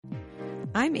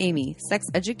I'm Amy, sex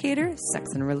educator,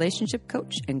 sex and relationship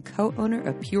coach, and co-owner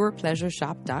of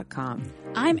PurePleasureShop.com.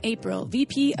 I'm April,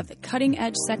 VP of the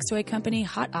cutting-edge sex toy company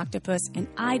Hot Octopus, and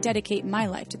I dedicate my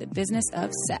life to the business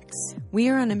of sex. We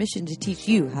are on a mission to teach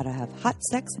you how to have hot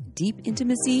sex, deep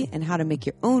intimacy, and how to make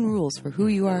your own rules for who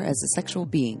you are as a sexual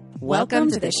being.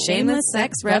 Welcome to the Shameless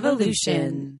Sex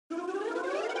Revolution.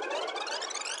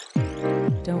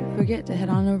 Don't forget to head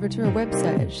on over to our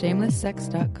website at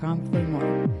shamelesssex.com for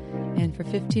more. And for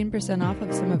 15% off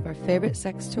of some of our favorite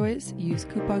sex toys, use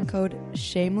coupon code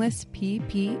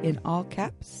SHAMELESSPP in all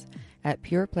caps at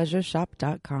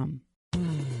purepleasureshop.com.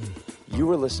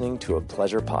 You are listening to a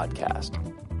pleasure podcast.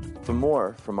 For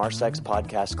more from our sex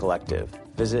podcast collective,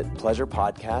 visit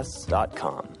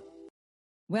pleasurepodcasts.com.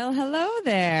 Well, hello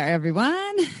there,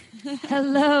 everyone.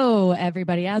 Hello,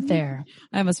 everybody out there.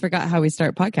 I almost forgot how we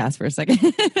start podcasts for a second.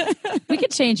 We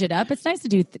could change it up. It's nice to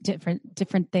do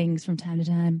different things from time to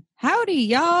time. Howdy,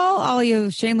 y'all, all you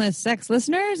shameless sex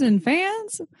listeners and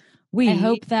fans. I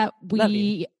hope that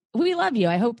we love you.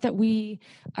 I hope that we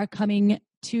are coming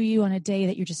to you on a day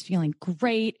that you're just feeling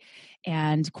great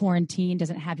and quarantine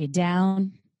doesn't have you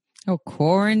down. Oh,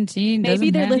 quarantine.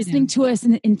 Maybe they're listening to us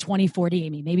in 2040,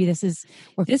 Amy. Maybe this is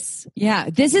this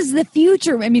is the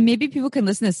future. I mean, maybe people can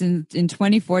listen to this in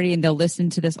 2040 and they'll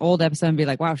listen to this old episode and be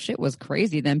like, wow, shit was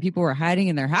crazy. Then people were hiding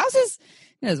in their houses.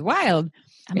 It was wild.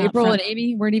 April and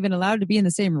Amy weren't even allowed to be in the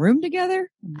same room together.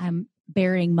 I'm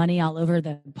burying money all over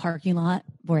the parking lot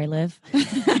where I live.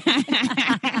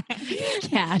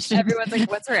 Cash. Everyone's like,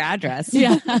 what's her address?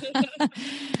 Yeah.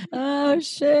 Oh,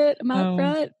 shit. I'm out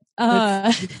front.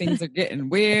 Things are getting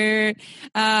weird.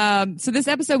 So this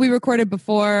episode we recorded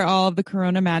before all of the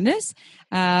Corona madness.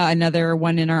 Another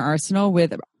one in our arsenal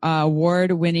with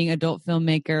award-winning adult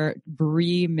filmmaker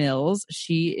Bree Mills.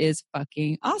 She is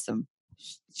fucking awesome.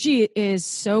 She is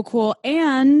so cool.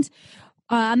 And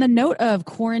on the note of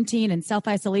quarantine and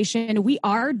self-isolation, we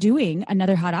are doing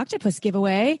another Hot Octopus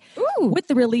giveaway. Ooh. With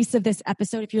the release of this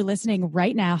episode. If you're listening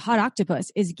right now, Hot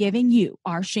Octopus is giving you,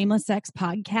 our Shameless Sex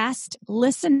podcast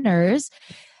listeners,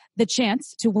 the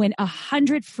chance to win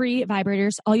 100 free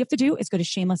vibrators. All you have to do is go to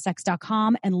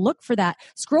shamelesssex.com and look for that.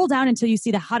 Scroll down until you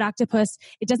see the Hot Octopus.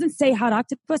 It doesn't say Hot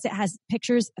Octopus. It has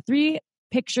three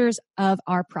pictures of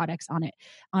our products on it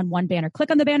on one banner. Click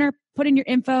on the banner, put in your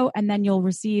info, and then you'll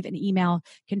receive an email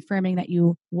confirming that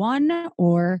you won,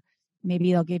 or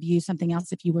maybe they'll give you something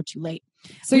else if you were too late.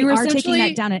 So we are taking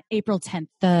that down on April 10th.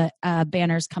 The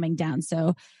banner's coming down.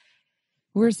 So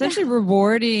we're essentially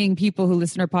rewarding people who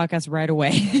listen to our podcast right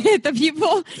away. the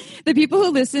people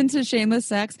who listen to Shameless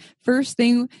Sex first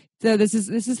thing. So this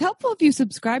is helpful if you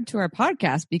subscribe to our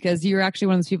podcast, because you're actually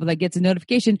one of those people that gets a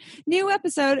notification, new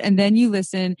episode, and then you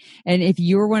listen. And if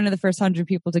you're one of the first 100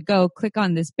 people to go, click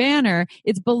on this banner.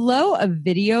 It's below a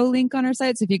video link on our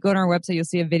site. So if you go to our website, you'll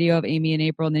see a video of Amy and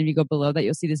April. And then if you go below that,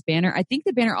 you'll see this banner. I think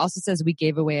the banner also says we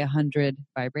gave away 100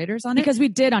 vibrators on it. Because we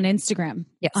did on Instagram.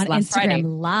 Yes, on Instagram Friday.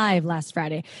 Live last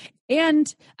Friday.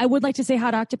 And I would like to say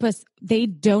Hot Octopus, they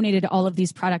donated all of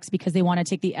these products because they want to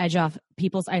take the edge off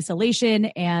people's isolation,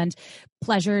 and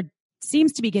pleasure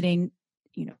seems to be getting,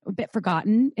 a bit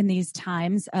forgotten in these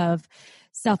times of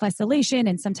self-isolation.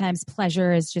 And sometimes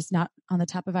pleasure is just not on the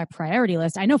top of our priority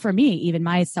list. I know for me, even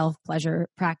my self-pleasure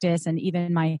practice and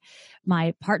even my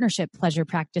partnership pleasure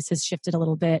practice has shifted a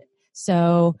little bit.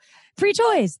 So free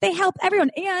toys, they help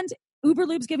everyone. And Uber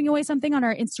Lube's giving away something on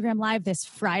our Instagram Live this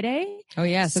Friday. Oh,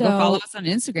 yeah. So go follow us on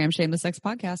Instagram, Shameless Sex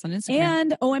Podcast on Instagram.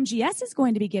 And OMGS is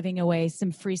going to be giving away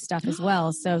some free stuff as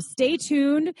well. So stay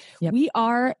tuned. Yep. We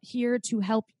are here to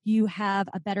help you have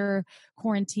a better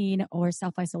quarantine or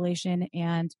self-isolation.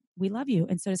 And we love you.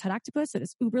 And so does Hot Octopus. So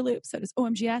does Uber Lube. So does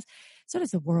OMGS. So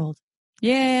does the world.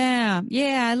 Yeah,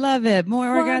 I love it. More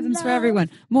orgasms for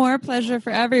everyone. More pleasure for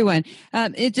everyone.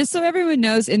 It just so everyone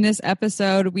knows, in this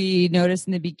episode, we noticed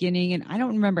in the beginning, and I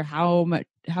don't remember how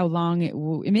long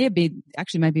it may have been.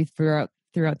 Actually, might be throughout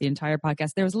the entire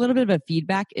podcast. There was a little bit of a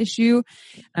feedback issue.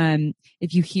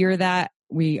 If you hear that,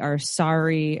 we are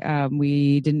sorry.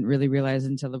 We didn't really realize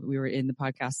until we were in the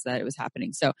podcast that it was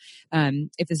happening. So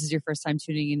if this is your first time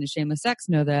tuning into Shameless Sex,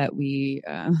 know that we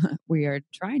are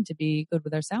trying to be good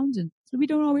with our sounds, and so we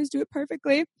don't always do it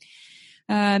perfectly.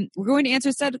 We're going to answer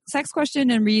a sex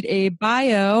question and read a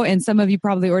bio. And some of you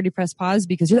probably already pressed pause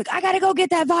because you're like, I got to go get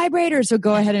that vibrator. So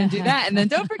go ahead and do that. And then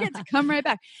don't forget to come right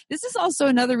back. This is also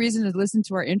another reason to listen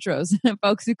to our intros.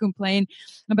 Folks who complain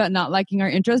about not liking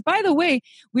our intros. By the way,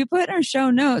 we put in our show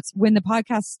notes when the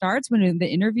podcast starts, when the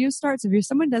interview starts. If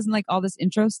someone doesn't like all this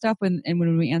intro stuff when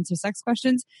we answer sex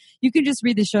questions, you can just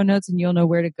read the show notes and you'll know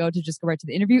where to go to just go right to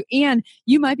the interview. And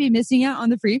you might be missing out on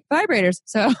the free vibrators.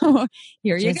 So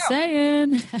here you go. Saying.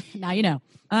 question. Now you know.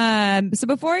 So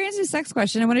before I answer the sex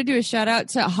question, I want to do a shout out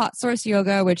to Hot Source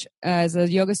Yoga, which is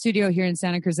a yoga studio here in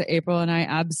Santa Cruz that April and I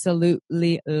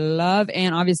absolutely love.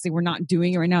 And obviously we're not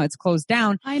doing it right now. It's closed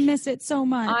down. I miss it so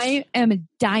much. I am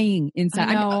dying inside.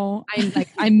 I know.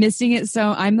 I'm missing it.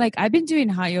 So I've been doing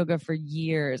hot yoga for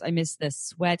years. I miss the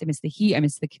sweat. I miss the heat. I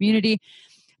miss the community.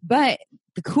 But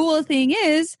the cool thing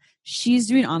is she's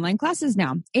doing online classes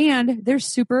now and they're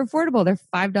super affordable. They're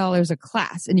 $5 a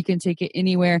class and you can take it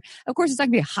anywhere. Of course, it's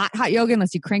not gonna be hot yoga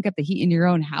unless you crank up the heat in your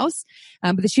own house.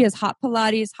 But she has hot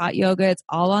Pilates, hot yoga. It's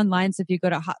all online. So if you go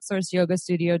to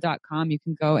hotsourceyogastudio.com, you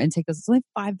can go and take those. It's only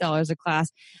 $5 a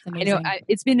class. I know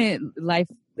it's been a life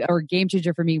or game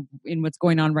changer for me in what's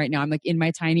going on right now. I'm like in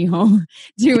my tiny home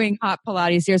doing hot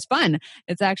Pilates here. It's fun.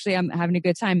 It's actually, I'm having a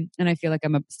good time and I feel like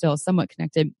I'm still somewhat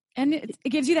connected. And it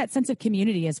gives you that sense of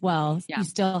community as well. Yeah. You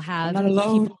still have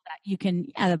people that you can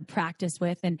practice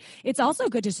with. And it's also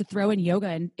good just to throw in yoga.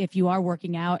 And if you are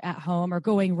working out at home or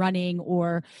going running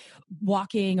or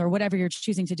walking or whatever you're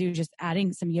choosing to do, just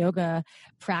adding some yoga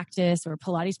practice or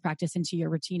Pilates practice into your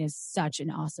routine is such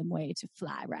an awesome way to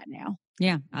fly right now.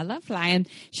 Yeah, I love flying.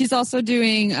 She's also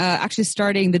doing, actually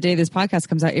starting the day this podcast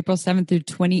comes out, April 7th through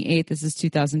 28th. This is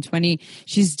 2020.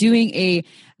 She's doing a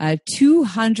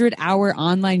 200-hour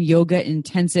online yoga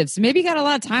intensive. So maybe you got a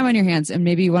lot of time on your hands and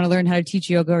maybe you want to learn how to teach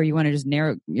yoga or you want to just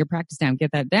narrow your practice down,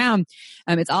 get that down.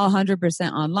 It's all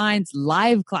 100% online. It's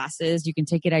live classes. You can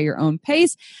take it at your own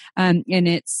pace. And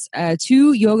it's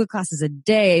 2 yoga classes a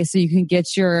day so you can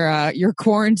get your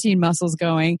quarantine muscles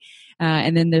going.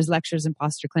 And then there's lectures and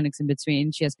posture clinics in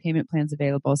between. She has payment plans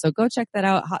available. So go check that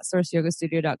out,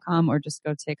 hotsourceyogastudio.com, or just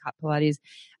go take hot Pilates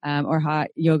or hot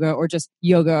yoga or just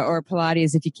yoga or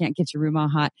Pilates if you can't get your room all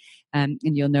hot. And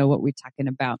you'll know what we're talking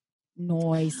about.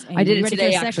 Nice. I did it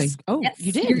today, actually. Oh, yes.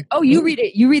 You did? You read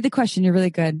it. You read the question. You're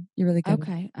really good. You're really good.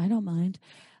 Okay. I don't mind.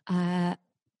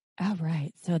 All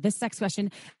right. So this sex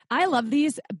question, I love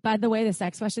these, by the way, the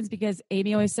sex questions, because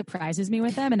Amy always surprises me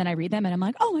with them. And then I read them and I'm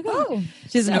like, oh my God.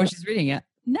 She doesn't know what she's reading yet.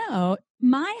 No,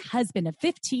 my husband of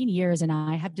 15 years and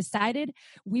I have decided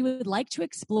we would like to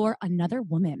explore another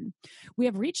woman. We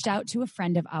have reached out to a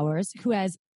friend of ours who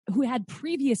had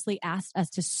previously asked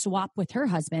us to swap with her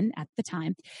husband at the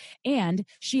time, and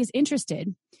she is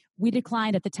interested. We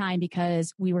declined at the time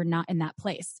because we were not in that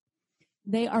place.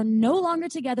 They are no longer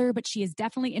together, but she is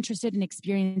definitely interested in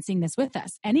experiencing this with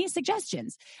us. Any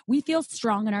suggestions? We feel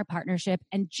strong in our partnership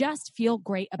and just feel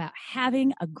great about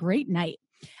having a great night.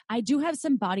 I do have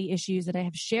some body issues that I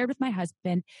have shared with my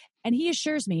husband, and he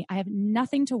assures me I have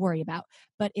nothing to worry about,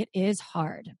 but it is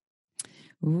hard.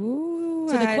 Ooh,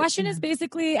 so the question is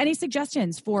basically any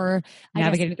suggestions for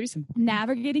navigating a threesome.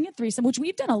 Navigating a threesome, which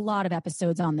we've done a lot of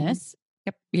episodes on this.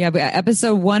 Yep. Yeah.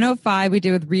 Episode 105 we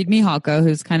did with Reed Mihalko,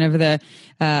 who's kind of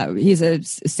he's a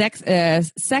sex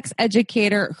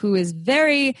educator who is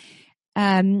very,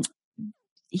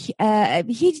 he's a kind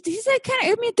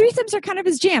of, threesomes are kind of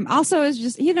his jam. Also, is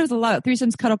just, he knows a lot of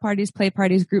threesomes, cuddle parties, play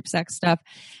parties, group sex stuff.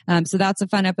 So that's a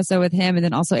fun episode with him. And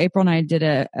then also April and I did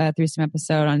a threesome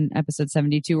episode on episode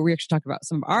 72 where we actually talked about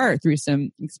some of our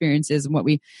threesome experiences and what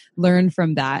we learned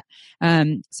from that.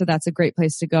 So that's a great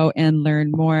place to go and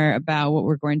learn more about what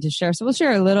we're going to share. So we'll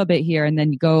share a little bit here and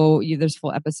then there's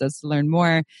full episodes to learn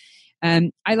more.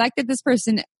 I like that this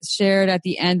person shared at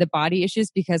the end the body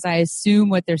issues, because I assume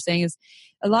what they're saying is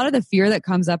a lot of the fear that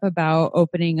comes up about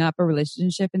opening up a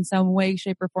relationship in some way,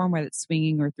 shape, or form, whether it's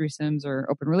swinging or threesomes or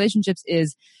open relationships,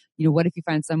 is, what if you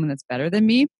find someone that's better than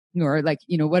me? Or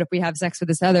what if we have sex with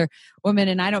this other woman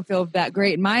and I don't feel that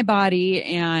great in my body,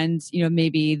 and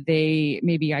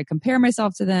maybe I compare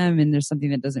myself to them and there's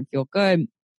something that doesn't feel good.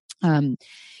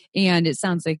 And it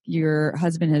sounds like your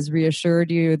husband has reassured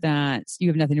you that you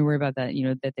have nothing to worry about, that,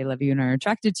 that they love you and are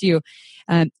attracted to you.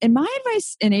 And my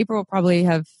advice, and April will probably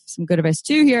have some good advice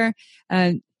too here,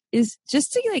 is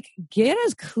just to get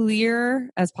as clear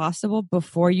as possible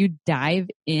before you dive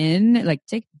in.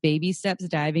 Take baby steps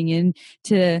diving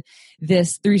into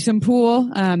this threesome pool.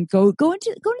 Go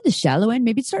into the shallow end.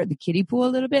 Maybe start at the kiddie pool a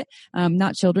little bit.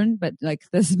 Not children, but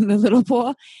the little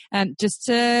pool. Just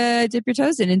to dip your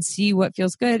toes in and see what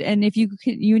feels good. And if you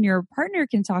and your partner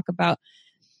can talk about,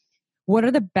 what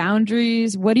are the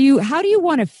boundaries? How do you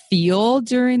want to feel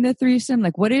during the threesome?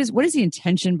 What is the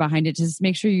intention behind it? Just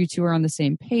make sure you two are on the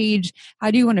same page. How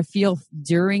do you want to feel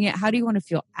during it? How do you want to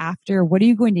feel after? What are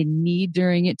you going to need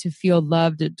during it to feel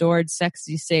loved, adored,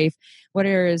 sexy, safe? What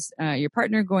is your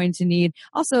partner going to need?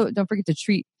 Also, don't forget to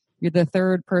treat the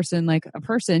third person like a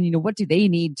person. What do they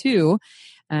need too?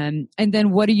 And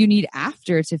then what do you need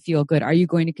after to feel good? Are you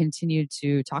going to continue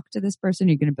to talk to this person?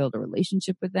 Are you going to build a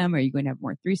relationship with them? Are you going to have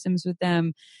more threesomes with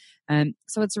them?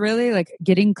 So it's really like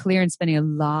getting clear and spending a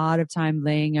lot of time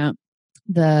laying out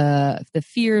the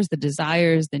fears, the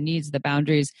desires, the needs, the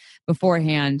boundaries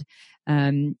beforehand.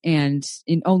 And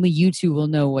only you two will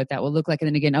know what that will look like. And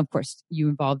then again, of course, you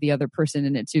involve the other person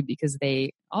in it too, because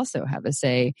they also have a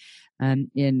say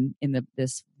in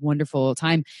this wonderful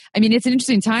time. I mean, it's an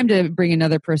interesting time to bring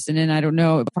another person in. I don't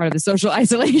know, part of the social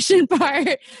isolation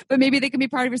part, but maybe they can be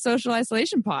part of your social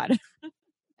isolation pod.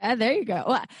 There you go.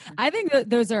 Well, I think that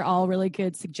those are all really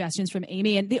good suggestions from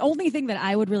Amy. And the only thing that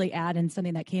I would really add, and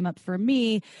something that came up for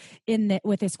me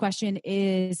with this question,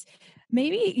 is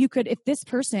maybe you could, if this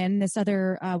person, this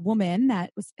other woman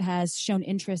that has shown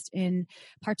interest in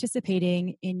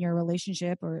participating in your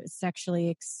relationship or sexually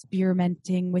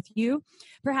experimenting with you,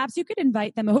 perhaps you could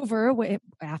invite them over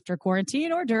after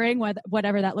quarantine or during,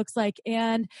 whatever that looks like,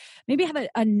 and maybe have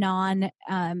a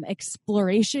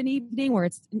non-exploration evening where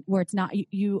it's not,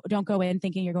 you don't go in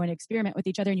thinking you're going to experiment with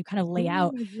each other, and you kind of lay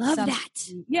out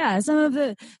some of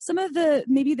the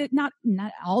maybe not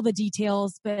all the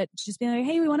details, but just being like,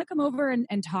 hey, we want to come over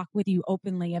and talk with you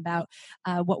openly about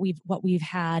what we've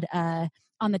had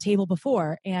on the table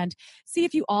before, and see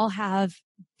if you all have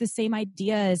the same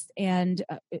ideas, and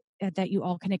that you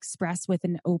all can express with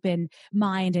an open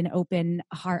mind and open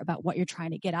heart about what you're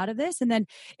trying to get out of this. And then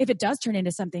if it does turn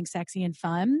into something sexy and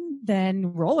fun,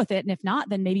 then roll with it. And if not,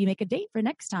 then maybe make a date for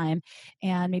next time.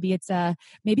 And maybe it's a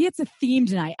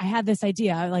themed night. I had this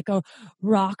idea, like a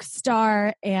rock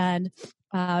star and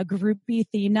groupie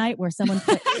theme night where someone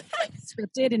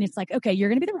scripted, and it's like, okay, you're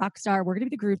going to be the rock star, we're going to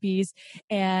be the groupies,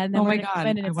 and then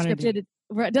and it's scripted.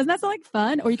 Doesn't that sound like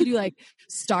fun? Or you could do like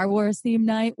Star Wars theme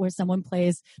night where someone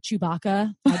plays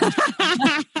Chewbacca,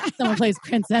 someone plays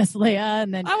Princess Leia,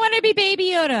 and then I want to be Baby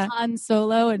Yoda, Han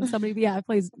Solo, and somebody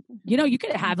plays. You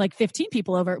could have like 15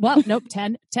 people over. Well, nope,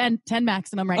 10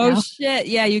 maximum now. Oh shit,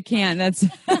 yeah, you can. That's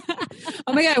oh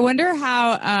my god. I wonder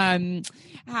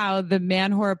how the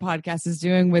Man Horror Podcast is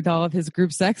doing with all of his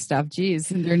group sex stuff.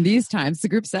 Geez, and during these times, the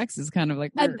group sex is kind of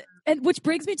like, and which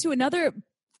brings me to another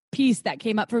piece that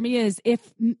came up for me is, if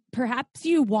perhaps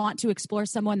you want to explore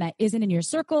someone that isn't in your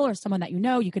circle or someone that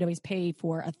you could always pay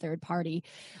for a third party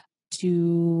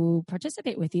to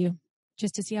participate with you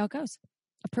just to see how it goes.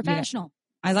 A professional.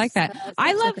 Yeah, I like that.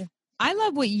 I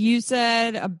love what you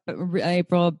said,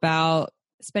 April, about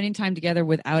spending time together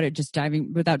without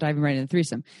diving right into the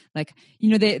threesome. Like,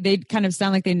 they kind of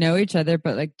sound like they know each other,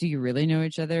 but like, do you really know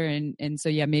each other? And so,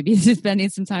 yeah, maybe just spending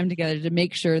some time together to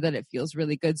make sure that it feels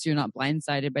really good, so you're not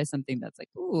blindsided by something that's like,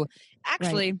 ooh,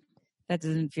 actually, that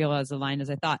doesn't feel as aligned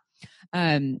as I thought.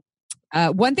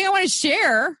 One thing I want to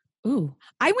share. Ooh,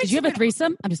 did you have a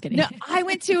threesome? I'm just kidding. No, I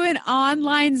went to an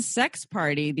online sex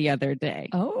party the other day.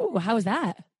 Oh, how was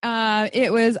that?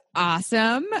 It was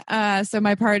awesome. So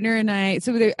my partner and I,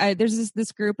 there's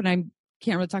this group, and I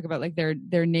can't really talk about like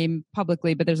their name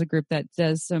publicly, but there's a group that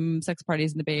does some sex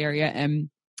parties in the Bay Area,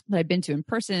 and that I've been to in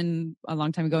person a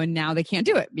long time ago, and now they can't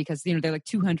do it because they're like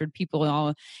 200 people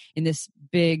all in this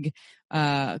big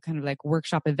kind of like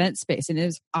workshop event space, and it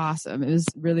was awesome. It was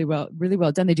really well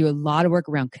done. They do a lot of work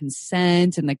around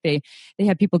consent, and like they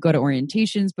have people go to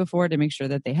orientations before to make sure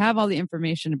that they have all the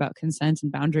information about consent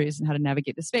and boundaries and how to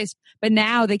navigate the space. But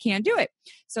now they can't do it,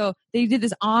 so they did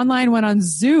this online one on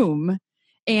Zoom.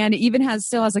 And it even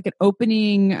still has like an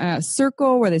opening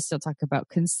circle where they still talk about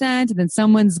consent, and then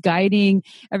someone's guiding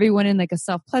everyone in like a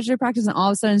self-pleasure practice, and all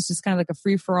of a sudden it's just kind of like a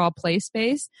free-for-all play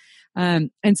space. And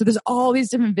so there's all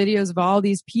these different videos of all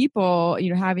these people,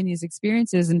 having these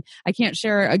experiences. And I can't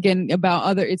share again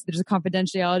about there's a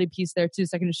confidentiality piece there too,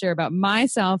 so I can share about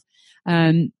myself.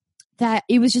 That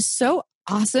it was just so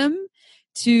awesome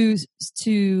to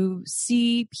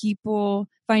see people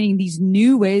finding these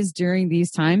new ways during these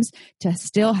times to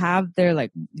still have their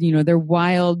their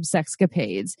wild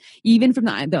sexcapades, even from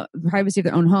the privacy of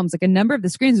their own homes. Like, a number of the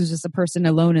screens was just a person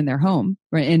alone in their home,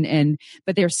 right?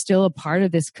 But they're still a part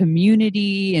of this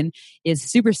community, and is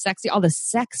super sexy. All the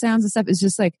sex sounds and stuff is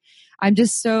just like, I'm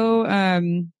just so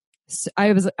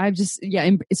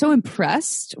so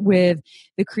impressed with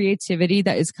the creativity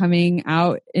that is coming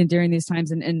out during these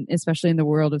times, and especially in the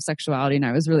world of sexuality. And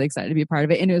I was really excited to be a part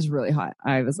of it. And it was really hot.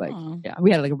 I was like,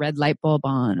 we had like a red light bulb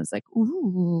on. It was like,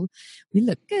 ooh, we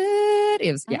look good.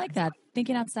 It was, I like that.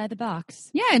 Thinking outside the box.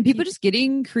 Yeah. And people just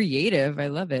getting creative. I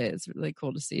love it. It's really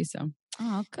cool to see. So,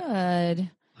 oh,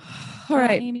 good. All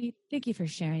right, Amy, thank you for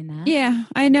sharing that. Yeah,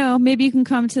 I know. Maybe you can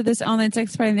come to this online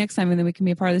sex party next time, and then we can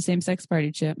be a part of the same sex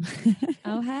party, Chip.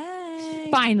 Oh,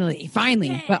 hey. Finally,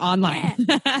 yeah. But online.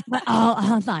 Yeah. But all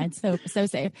online, so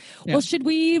safe. Yeah. Well, should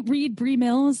we read Bree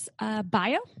Mills'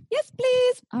 bio? Yes,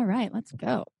 please. All right, let's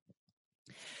go.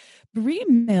 Bree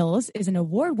Mills is an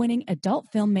award-winning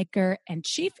adult filmmaker and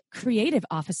chief creative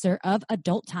officer of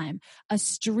Adult Time, a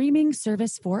streaming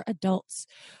service for adults.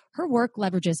 Her work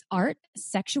leverages art,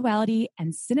 sexuality,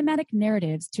 and cinematic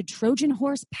narratives to Trojan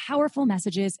horse powerful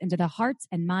messages into the hearts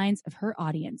and minds of her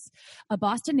audience. A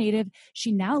Boston native,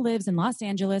 she now lives in Los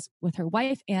Angeles with her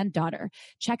wife and daughter.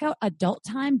 Check out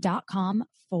adulttime.com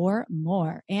for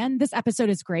more. And this episode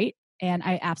is great. And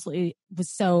I absolutely was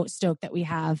so stoked that we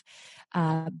have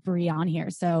Bree on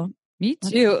here. So me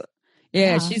too.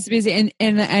 Yeah, she's busy, and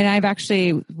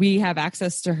we have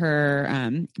access to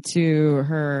her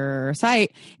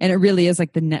site, and it really is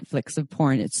like the Netflix of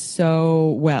porn. It's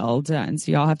so well done.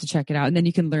 So y'all have to check it out, and then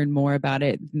you can learn more about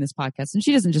it in this podcast. And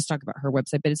she doesn't just talk about her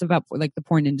website, but it's about like the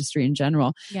porn industry in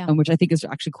general, which I think is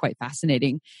actually quite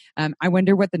fascinating. I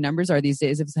wonder what the numbers are these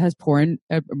days. If it has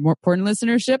more porn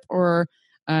listenership or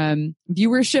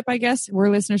viewership, I guess,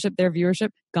 their viewership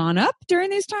gone up during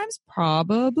these times?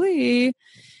 Probably.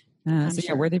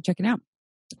 Sure. Where they're checking out.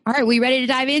 All right, we ready to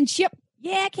dive in, Chip?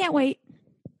 Yeah, can't wait.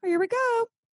 Here we go.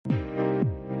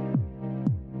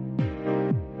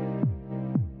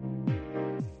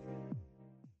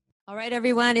 All right,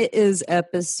 everyone, it is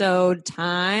episode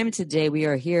time. Today we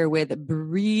are here with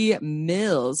Bree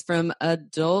Mills from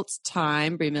Adult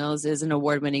Time. Bree Mills is an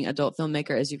award-winning adult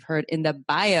filmmaker, as you've heard in the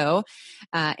bio,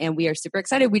 and we are super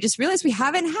excited. We just realized we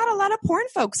haven't had a lot of porn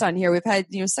folks on here. We've had,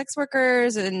 sex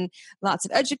workers and lots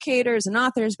of educators and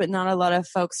authors, but not a lot of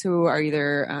folks who are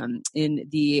either in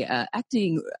the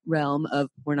acting realm of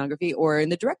pornography or in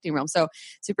the directing realm. So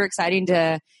super exciting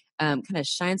to kind of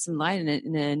shine some light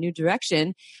in a new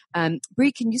direction.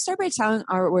 Bree, can you start by telling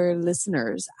our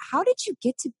listeners, how did you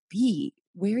get to be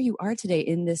where you are today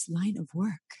in this line of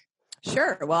work?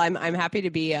 Sure. Well, I'm happy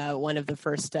to be one of the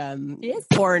first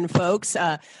porn folks.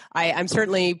 I'm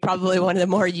certainly probably one of the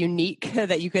more unique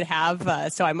that you could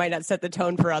have, so I might not set the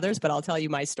tone for others, but I'll tell you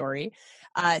my story.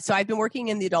 So I've been working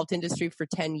in the adult industry for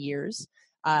 10 years.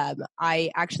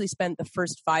 I actually spent the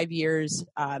first 5 years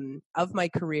of my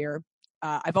career.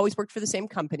 I've always worked for the same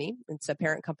company. It's a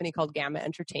parent company called Gamma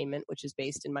Entertainment, which is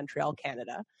based in Montreal,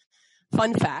 Canada.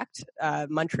 Fun fact,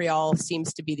 Montreal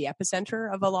seems to be the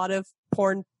epicenter of a lot of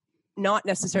porn, not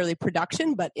necessarily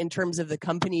production, but in terms of the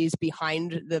companies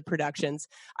behind the productions.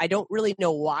 I don't really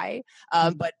know why,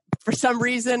 but for some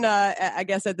reason, I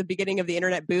guess at the beginning of the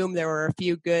internet boom, there were a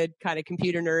few good kind of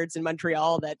computer nerds in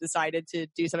Montreal that decided to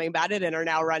do something about it and are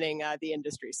now running the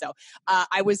industry. So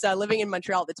I was living in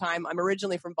Montreal at the time. I'm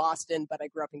originally from Boston, but I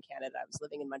grew up in Canada. I was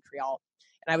living in Montreal,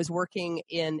 and I was working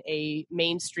in a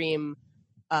mainstream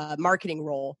marketing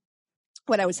role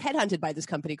when I was headhunted by this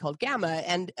company called Gamma,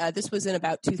 and this was in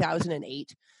about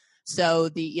 2008. So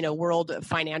the world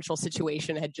financial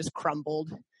situation had just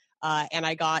crumbled, and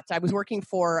I was working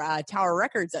for Tower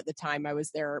Records at the time. I was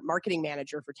their marketing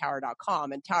manager for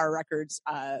Tower.com, and Tower Records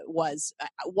was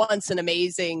once an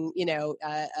amazing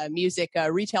music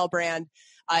retail brand.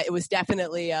 It was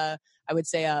definitely I would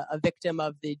say a victim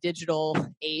of the digital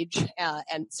age,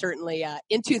 and certainly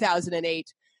in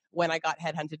 2008 when I got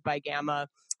headhunted by Gamma,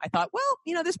 I thought,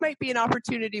 well, this might be an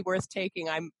opportunity worth taking.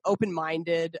 I'm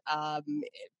open-minded.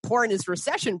 Porn is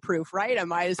recession-proof, right? I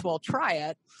might as well try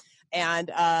it. And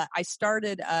I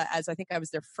started as I think I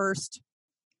was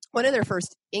one of their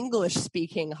first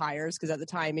English-speaking hires, because at the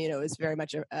time, it was very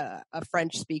much a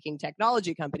French-speaking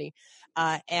technology company.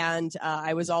 And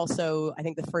I was also, I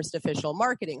think, the first official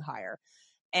marketing hire.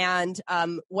 And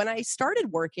when I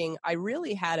started working, I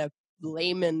really had a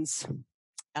layman's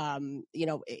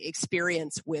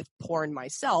experience with porn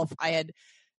myself. I had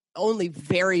only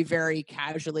very, very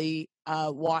casually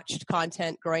watched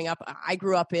content growing up. I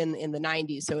grew up in the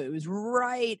 90s, so it was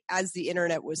right as the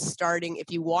internet was starting.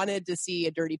 If you wanted to see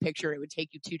a dirty picture, it would take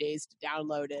you 2 days to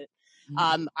download it.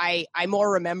 I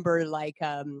more remember like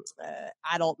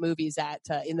adult movies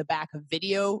in the back of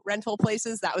video rental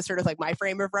places. That was sort of like my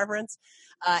frame of reference.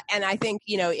 And I think,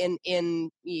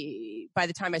 by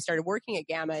the time I started working at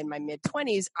Gamma in my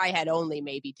mid-20s, I had only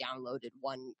maybe downloaded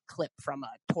one clip from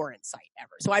a torrent site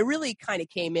ever. So I really kind of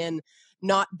came in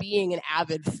not being an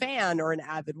avid fan or an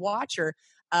avid watcher.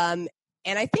 And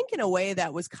I think in a way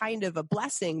that was kind of a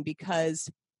blessing, because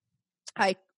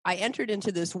I entered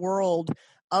into this world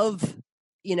of,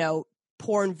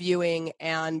 porn viewing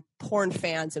and porn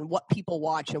fans and what people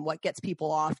watch and what gets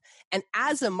people off. And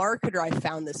as a marketer, I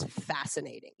found this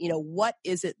fascinating. What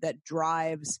is it that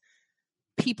drives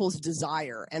people's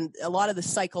desire, and a lot of the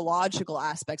psychological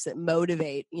aspects that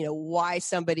motivate, why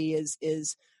somebody is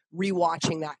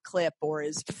rewatching that clip or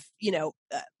is,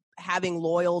 having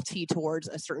loyalty towards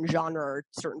a certain genre or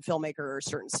certain filmmaker or a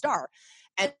certain star.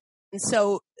 And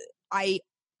so I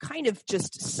kind of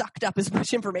just sucked up as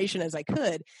much information as I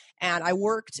could. And I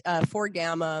worked for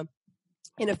Gamma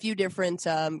in a few different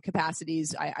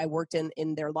capacities. I worked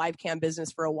in their live cam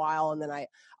business for a while, and then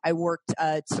I worked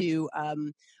to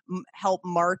help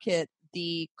market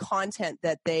the content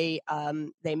that they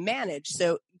manage.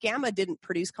 So Gamma didn't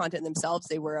produce content themselves.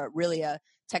 They were really a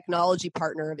technology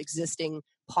partner of existing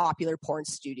popular porn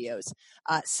studios.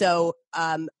 So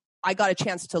I got a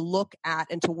chance to look at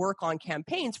and to work on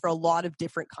campaigns for a lot of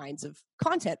different kinds of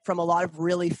content from a lot of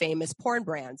really famous porn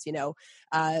brands,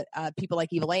 people like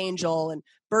Evil Angel and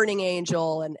Burning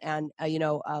Angel and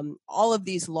all of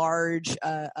these large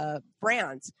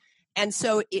brands. And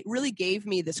so it really gave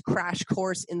me this crash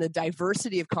course in the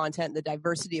diversity of content, the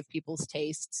diversity of people's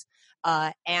tastes,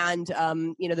 and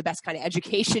the best kind of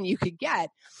education you could get.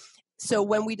 So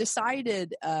when we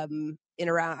decided in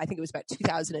around, I think it was about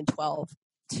 2012,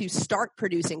 to start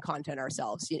producing content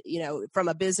ourselves, from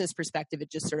a business perspective, it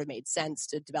just sort of made sense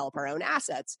to develop our own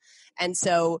assets. And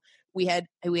so we had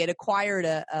acquired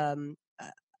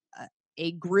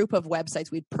a group of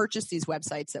websites. We'd purchased these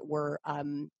websites that were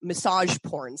massage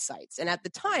porn sites. And at the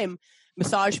time,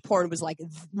 massage porn was like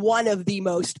one of the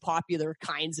most popular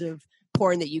kinds of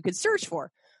porn that you could search for.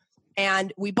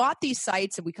 And we bought these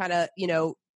sites and we kind of,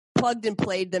 plugged and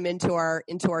played them into our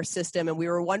system. And we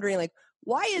were wondering, like,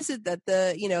 why is it that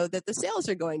that the sales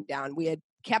are going down? We had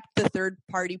kept the third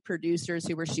party producers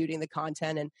who were shooting the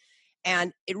content,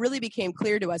 and it really became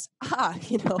clear to us,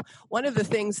 one of the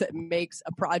things that makes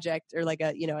a project or like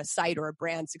a site or a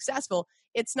brand successful,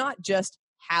 it's not just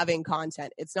having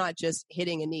content. It's not just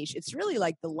hitting a niche. It's really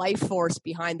like the life force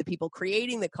behind the people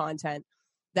creating the content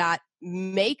that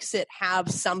makes it have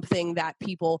something that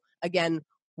people, again,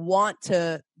 want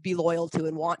to be loyal to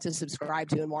and want to subscribe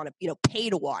to and want to,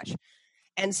 pay to watch.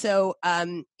 And so,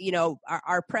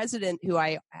 our president, who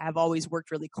I have always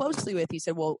worked really closely with, he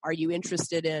said, well, are you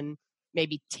interested in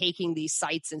maybe taking these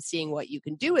sites and seeing what you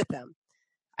can do with them?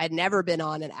 I'd never been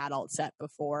on an adult set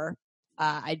before.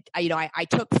 I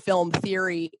took film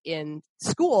theory in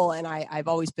school, and I've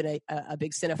always been a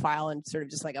big cinephile and sort of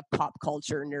just like a pop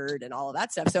culture nerd and all of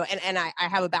that stuff. So, and I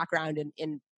have a background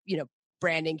in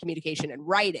branding, communication, and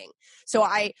writing. So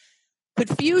I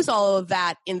could fuse all of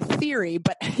that in theory,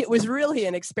 but it was really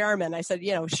an experiment. I said,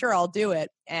 sure, I'll do it.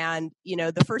 And,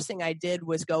 the first thing I did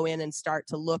was go in and start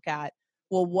to look at,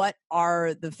 well, what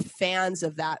are the fans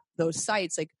of those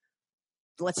sites? Like,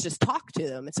 let's just talk to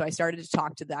them. And so I started to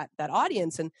talk to that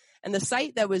audience. And the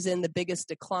site that was in the biggest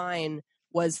decline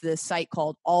was this site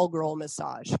called All Girl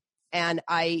Massage. And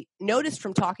I noticed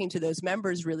from talking to those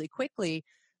members really quickly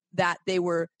that they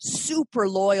were super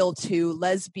loyal to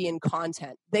lesbian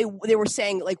content. They were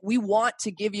saying, like, we want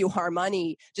to give you our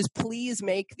money. Just please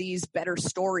make these better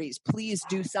stories. Please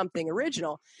do something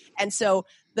original. And so,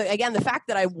 the fact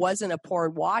that I wasn't a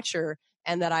porn watcher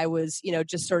and that I was,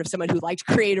 just sort of someone who liked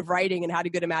creative writing and had a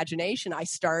good imagination, I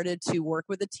started to work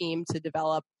with a team to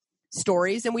develop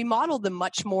stories. And we modeled them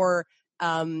much more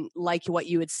like what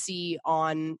you would see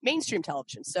on mainstream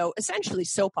television. So essentially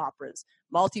soap operas,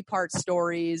 multi-part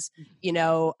stories,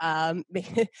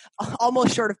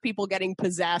 almost short of people getting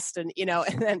possessed and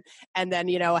then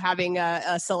having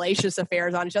salacious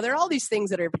affairs on each other, all these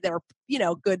things that are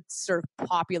good sort of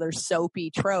popular soapy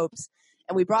tropes.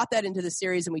 And we brought that into the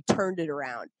series and we turned it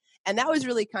around. And that was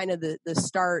really kind of the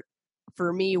start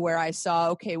for me, where I saw,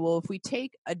 okay, well, if we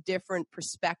take a different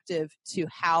perspective to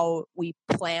how we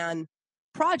plan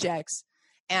projects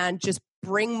and just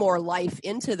bring more life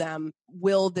into them,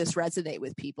 will this resonate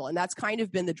with people? And that's kind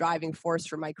of been the driving force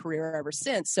for my career ever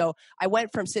since. So I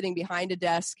went from sitting behind a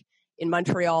desk in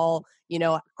Montreal,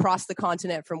 across the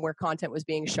continent from where content was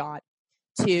being shot,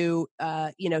 to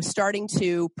starting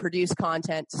to produce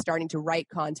content, to starting to write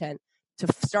content, to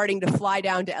starting to fly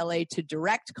down to LA to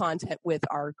direct content with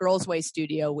our Girls Way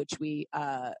studio, which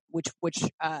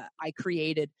I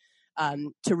created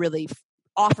to really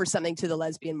offer something to the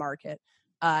lesbian market.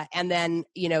 And then,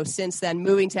 since then,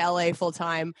 moving to LA full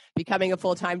time, becoming a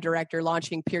full-time director,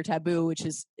 launching Pure Taboo, which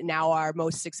is now our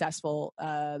most successful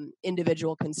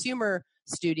individual consumer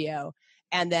studio.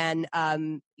 And then,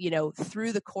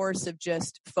 through the course of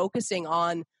just focusing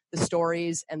on the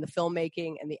stories and the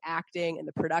filmmaking and the acting and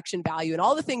the production value and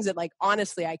all the things that, like,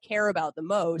 honestly, I care about the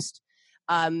most,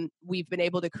 we've been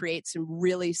able to create some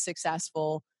really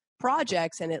successful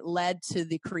projects. And it led to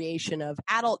the creation of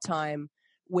Adult Time,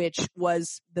 which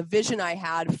was the vision I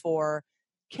had for,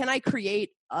 can I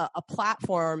create a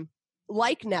platform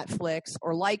like Netflix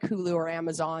or like Hulu or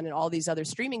Amazon and all these other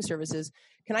streaming services?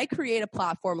 Can I create a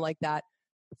platform like that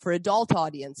for adult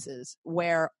audiences,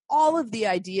 where all of the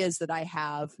ideas that I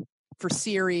have for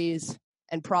series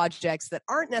and projects that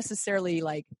aren't necessarily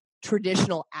like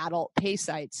traditional adult pay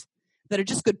sites, that are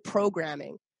just good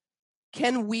programming.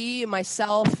 Can we,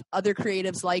 myself, other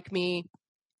creatives like me,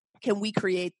 can we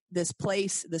create this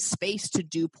place, this space to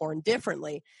do porn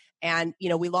differently? And,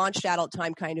 we launched Adult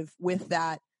Time kind of with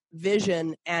that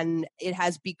vision, and it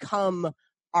has become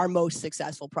our most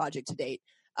successful project to date,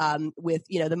 with,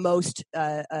 the most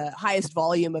highest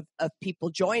volume of people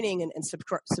joining and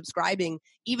subscribing,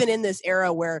 even in this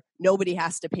era where nobody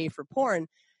has to pay for porn.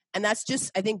 And that's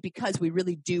just, I think, because we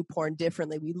really do porn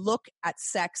differently. We look at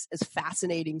sex as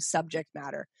fascinating subject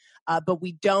matter, but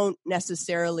we don't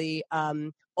necessarily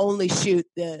only shoot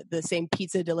the same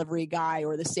pizza delivery guy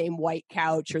or the same white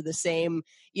couch or the same,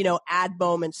 ad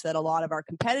moments that a lot of our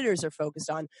competitors are focused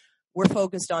on. We're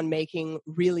focused on making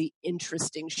really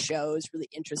interesting shows, really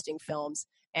interesting films,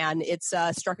 and it's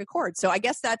struck a chord. So I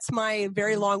guess that's my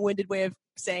very long-winded way of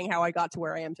saying how I got to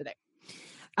where I am today.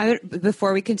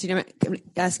 Before we continue, I'm going to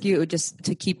ask you just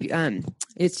to keep,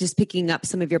 it's just picking up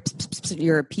some of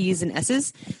your P's and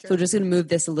S's. Sure. So we're just going to move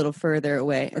this a little further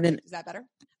away. Perfect. And then, is that better?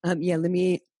 Yeah, let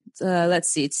me, let's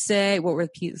see. Say, what were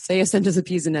the P's? Say a sentence of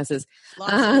P's and S's.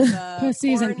 Lots of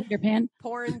pussies and Peter Pan.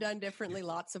 Porn done differently,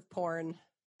 lots of porn.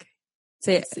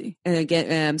 Say it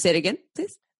again. Say it again,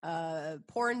 please.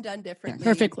 Porn done differently.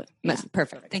 Perfectly. Yeah.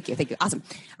 Perfect. Thank you. Awesome.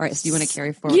 All right. So you want to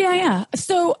carry forward? Yeah.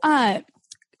 So,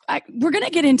 we're going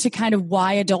to get into kind of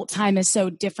why Adult Time is so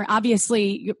different.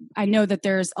 Obviously, I know that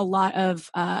there's a lot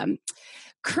of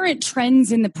current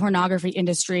trends in the pornography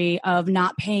industry of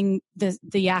not paying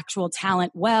the actual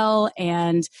talent well,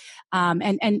 and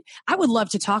I would love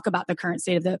to talk about the current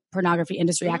state of the pornography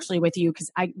industry actually with you,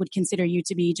 because I would consider you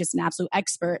to be just an absolute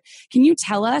expert. Can you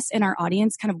tell us and our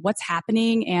audience kind of what's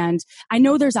happening? And I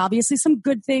know there's obviously some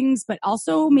good things, but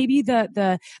also maybe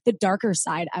the darker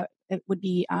side. It would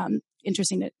be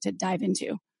interesting to dive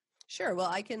into. Sure. Well,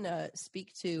 I can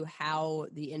speak to how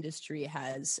the industry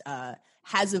has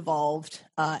evolved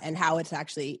and how it's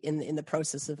actually in the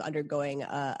process of undergoing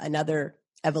another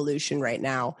evolution right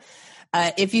now.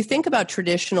 If you think about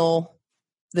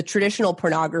the traditional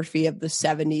pornography of the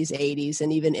 70s, 80s,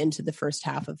 and even into the first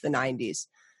half of the 90s,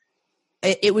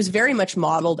 it was very much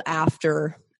modeled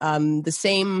after the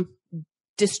same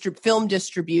film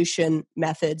distribution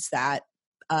methods that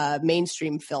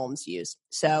mainstream films use.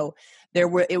 So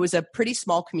it was a pretty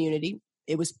small community.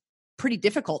 It was pretty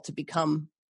difficult to become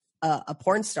a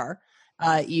porn star.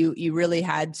 You really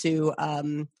had to,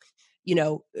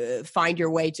 find your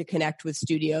way to connect with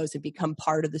studios and become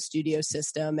part of the studio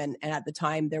system. And at the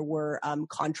time there were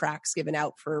contracts given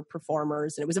out for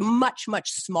performers, and it was a much,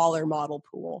 much smaller model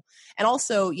pool. And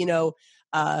also,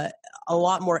 a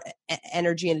lot more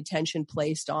energy and attention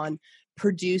placed on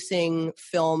producing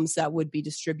films that would be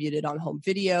distributed on home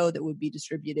video, that would be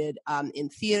distributed in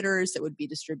theaters, that would be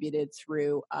distributed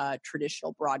through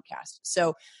traditional broadcast.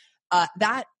 So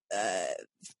that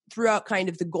throughout kind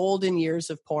of the golden years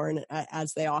of porn,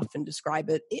 as they often describe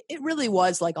it, it really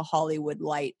was like a Hollywood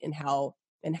light in how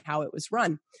it was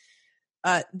run.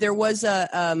 There was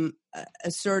a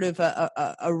sort of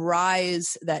a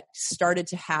rise that started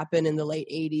to happen in the late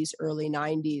 80s, early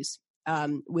 90s,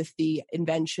 with the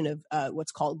invention of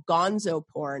what's called gonzo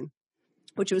porn,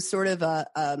 which was sort of a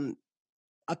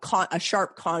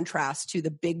sharp contrast to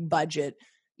the big budget,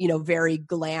 very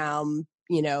glam,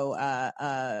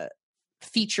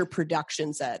 feature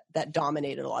productions that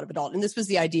dominated a lot of adult. And this was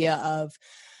the idea of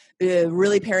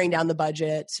really paring down the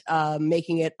budget,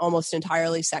 making it almost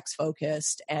entirely sex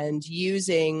focused, and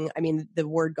using, the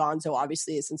word gonzo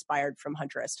obviously is inspired from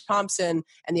Hunter S. Thompson,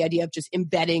 and the idea of just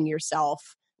embedding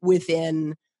yourself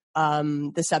within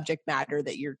the subject matter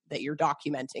that you're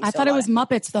documenting. I thought it was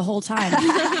Muppets the whole time.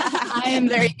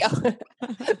 There you go.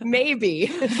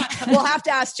 Maybe we'll have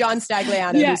to ask John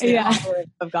Stagliano, who's the author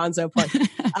of gonzo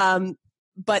porn.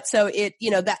 But so it,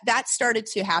 that started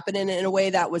to happen in a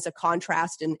way that was a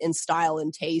contrast in style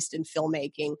and taste and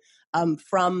filmmaking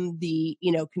from the,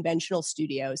 conventional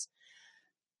studios.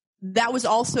 That was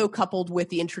also coupled with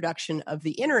the introduction of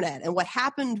the internet. And what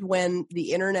happened when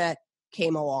the internet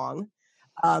came along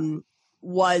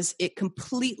was it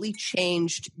completely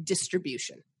changed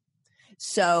distribution.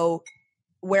 So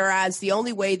whereas the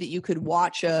only way that you could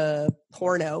watch a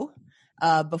porno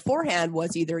beforehand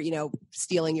was either,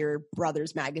 stealing your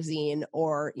brother's magazine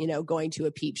or, going to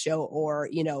a peep show or,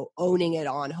 owning it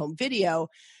on home video,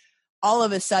 all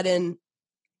of a sudden,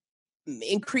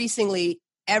 increasingly,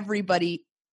 everybody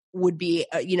would be,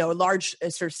 large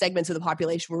sort of segments of the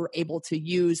population were able to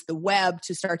use the web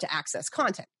to start to access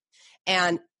content.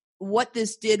 And what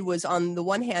this did was, on the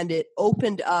one hand, it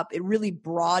opened up, it really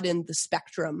broadened the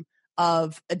spectrum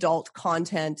of adult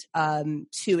content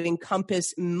to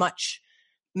encompass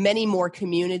many more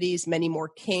communities, many more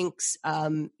kinks.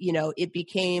 It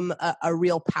became a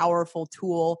real powerful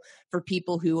tool for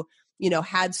people who,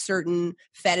 had certain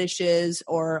fetishes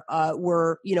or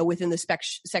were, within the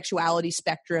sexuality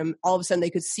spectrum. All of a sudden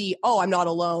they could see, oh, I'm not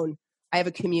alone. I have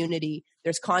a community.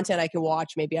 There's content I can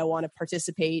watch. Maybe I want to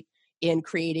participate in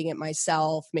creating it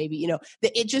myself. Maybe,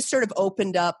 it just sort of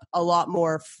opened up a lot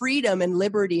more freedom and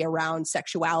liberty around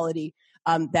sexuality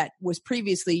that was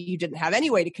previously you didn't have any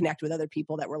way to connect with other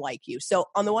people that were like you. So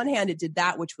on the one hand, it did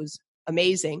that, which was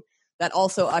amazing. That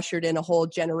also ushered in a whole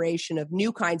generation of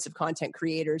new kinds of content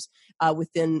creators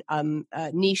within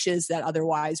niches that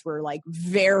otherwise were like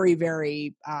very,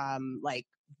 very like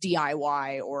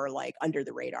DIY or like under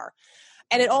the radar.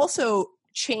 And it also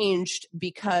changed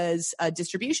because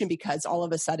distribution, because all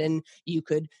of a sudden you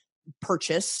could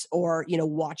purchase or,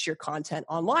 watch your content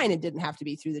online. It didn't have to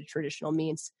be through the traditional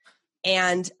means.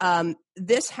 And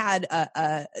this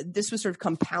was sort of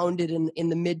compounded in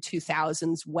the mid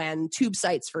 2000s when tube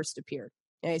sites first appeared.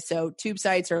 Okay, so tube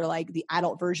sites are like the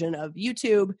adult version of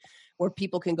YouTube, where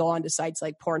people can go onto sites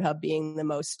like Pornhub being the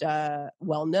most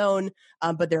well known,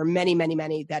 but there are many, many,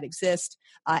 many that exist,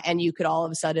 and you could all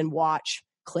of a sudden watch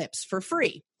clips for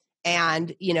free.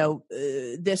 And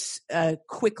this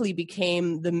quickly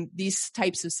became these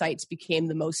types of sites became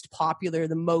the most popular,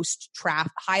 the most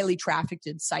highly trafficked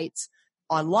sites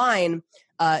online,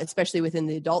 especially within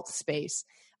the adult space.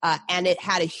 And it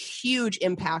had a huge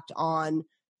impact on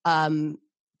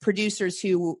producers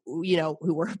who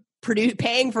were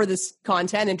paying for this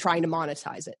content and trying to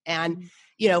monetize it. And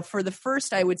for the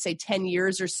first, I would say, 10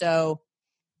 years or so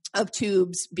of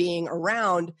tubes being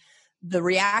around, the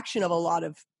reaction of a lot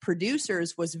of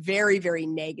producers was very, very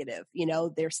negative.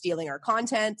 They're stealing our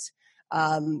content.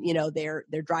 They're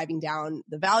driving down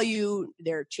the value.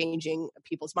 They're changing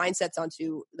people's mindsets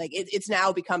onto like, it's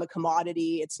now become a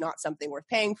commodity. It's not something worth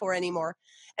paying for anymore.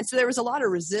 And so there was a lot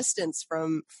of resistance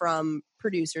from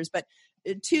producers, but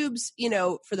tubes,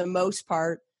 for the most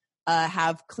part,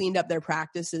 have cleaned up their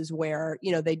practices where,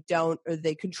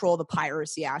 they control the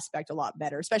piracy aspect a lot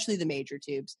better, especially the major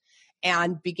tubes,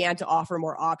 and began to offer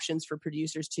more options for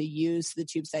producers to use the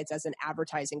tube sites as an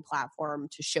advertising platform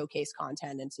to showcase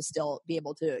content and to still be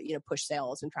able to, push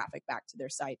sales and traffic back to their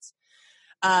sites.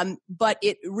 But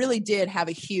it really did have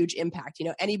a huge impact.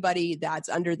 Anybody that's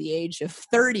under the age of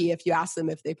 30, if you ask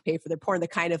them if they pay for their porn, they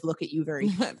kind of look at you very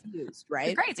confused, right?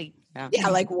 You're crazy. Yeah,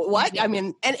 like what? I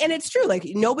mean, and it's true. Like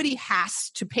nobody has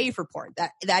to pay for porn.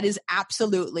 That is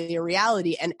absolutely a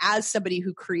reality. And as somebody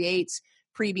who creates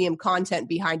premium content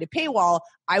behind a paywall,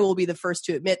 I will be the first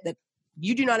to admit that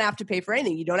you do not have to pay for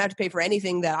anything. You don't have to pay for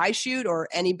anything that I shoot or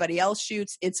anybody else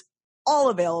shoots. It's all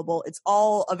available. It's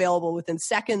all available within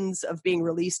seconds of being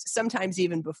released, sometimes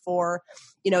even before.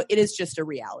 It is just a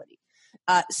reality.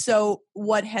 So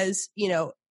what has,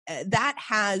 that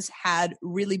has had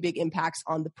really big impacts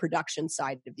on the production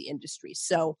side of the industry.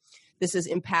 So this has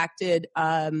impacted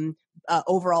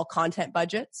overall content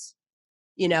budgets.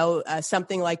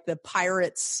 Something like the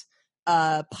Pirates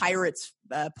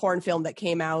porn film that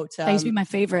came out. That used to be my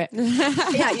favorite.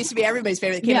 Yeah, it used to be everybody's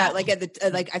favorite. It came out like at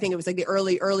the I think it was like the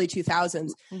early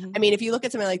 2000s. Mm-hmm. I mean, if you look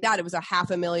at something like that, it was a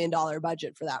 $500,000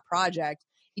 budget for that project.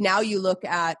 Now you look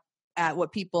at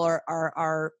what people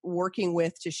are working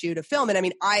with to shoot a film, and I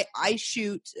mean,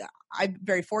 I'm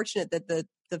very fortunate that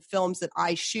the films that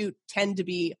I shoot tend to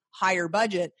be higher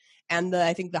budget. And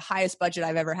I think the highest budget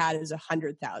I've ever had is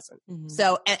 $100,000. Mm-hmm.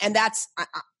 So, and that's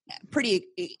pretty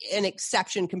an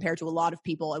exception compared to a lot of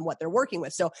people and what they're working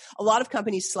with. So a lot of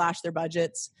companies slash their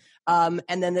budgets. And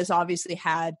then this obviously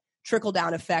had trickle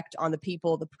down effect on the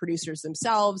people, the producers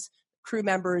themselves, crew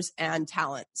members, and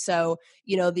talent. So,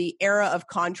 the era of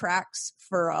contracts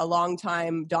for a long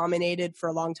time dominated, for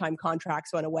a long time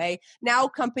contracts went away. Now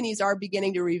companies are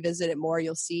beginning to revisit it more.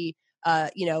 You'll see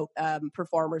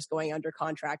performers going under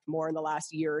contract more in the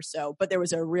last year or so, but there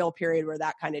was a real period where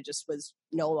that kind of just was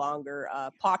no longer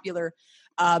popular.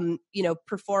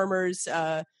 Performers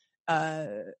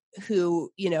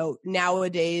who,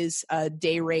 nowadays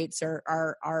day rates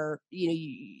are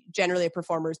generally a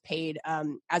performer is paid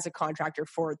as a contractor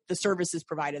for the services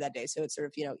provided that day. So it's sort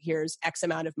of, here's X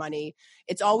amount of money.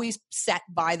 It's always set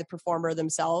by the performer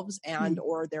themselves and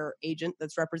or their agent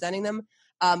that's representing them.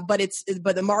 But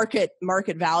the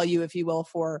market value, if you will,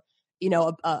 for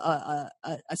a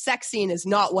sex scene is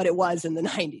not what it was in the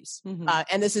 90s. Mm-hmm.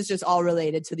 And this is just all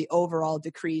related to the overall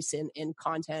decrease in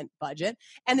content budget.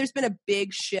 And there's been a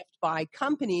big shift by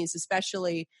companies,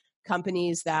 especially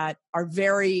companies that are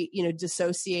very,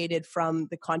 dissociated from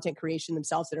the content creation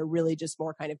themselves, that are really just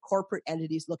more kind of corporate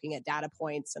entities looking at data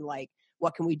points and like,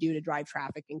 what can we do to drive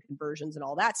traffic and conversions and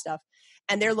all that stuff.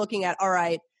 And they're looking at, all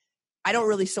right, I don't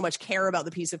really so much care about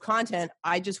the piece of content.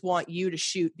 I just want you to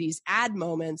shoot these ad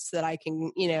moments that I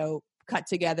can, cut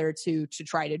together to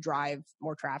try to drive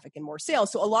more traffic and more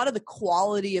sales. So a lot of the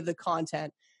quality of the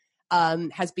content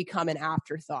has become an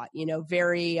afterthought,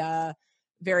 very,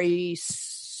 very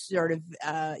sort of,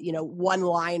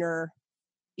 one-liner,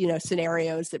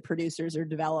 scenarios that producers are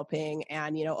developing,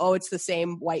 and, it's the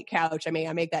same white couch. I mean,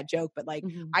 I make that joke, but like,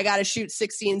 I got to shoot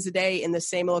 6 scenes a day in the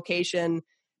same location.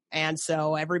 And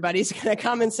so everybody's going to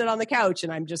come and sit on the couch,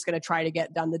 and I'm just going to try to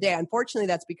get done the day. Unfortunately,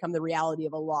 that's become the reality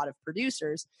of a lot of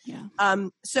producers. Yeah.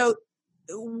 So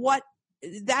what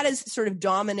that has sort of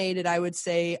dominated, I would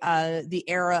say, the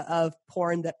era of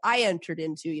porn that I entered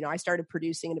into. I started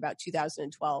producing in about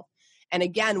 2012. And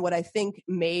again, what I think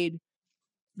made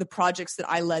the projects that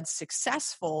I led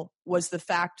successful was the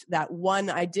fact that, one,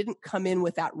 I didn't come in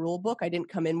with that rule book. I didn't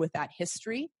come in with that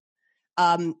history.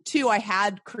 Two, I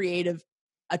had creative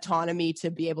autonomy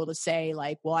to be able to say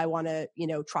like, well, I want to,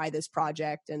 try this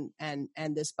project and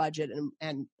this budget,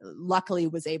 and luckily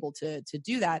was able to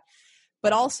do that.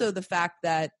 But also the fact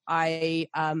that I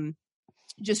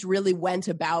just really went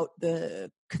about the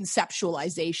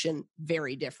conceptualization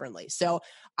very differently. So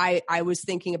I was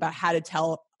thinking about how to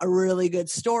tell a really good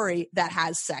story that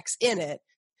has sex in it.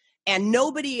 And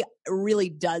nobody really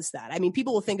does that. I mean,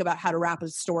 people will think about how to wrap a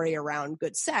story around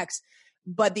good sex,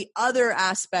 but the other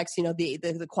aspects,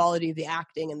 the quality of the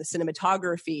acting and the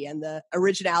cinematography and the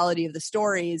originality of the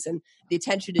stories and the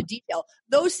attention to detail,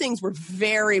 those things were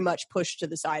very much pushed to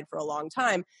the side for a long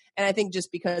time. And I think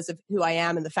just because of who I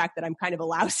am and the fact that I'm kind of a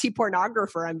lousy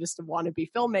pornographer, I'm just a wannabe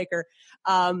filmmaker,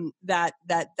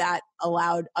 that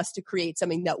allowed us to create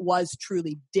something that was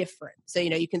truly different. So,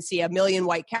 you can see a million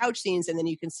white couch scenes, and then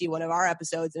you can see one of our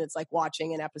episodes, and it's like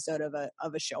watching an episode of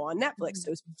a show on Netflix.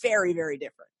 So it's very, very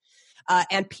different.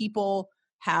 And people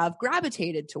have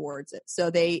gravitated towards it.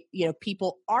 So they,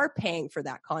 people are paying for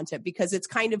that content because it's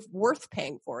kind of worth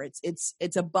paying for.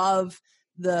 It's above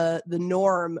the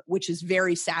norm, which is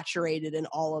very saturated and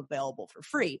all available for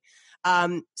free.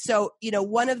 So,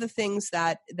 one of the things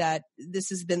that this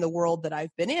has been the world that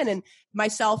I've been in, and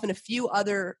myself and a few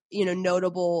other,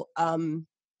 notable,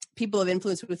 people of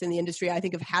influence within the industry, I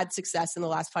think, have had success in the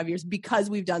last 5 years because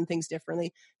we've done things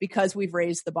differently, because we've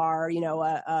raised the bar.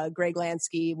 Greg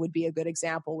Lansky would be a good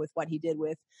example with what he did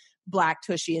with Black,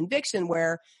 Tushy, and Vixen,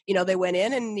 where, they went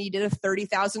in and he did a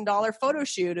 $30,000 photo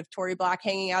shoot of Tory Black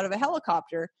hanging out of a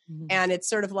helicopter. Mm-hmm. And it's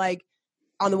sort of like,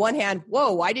 on the one hand,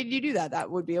 whoa, why did you do that? That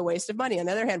would be a waste of money. On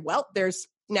the other hand, well,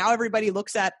 now everybody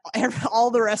looks at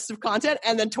all the rest of content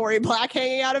and then Tory Black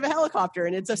hanging out of a helicopter,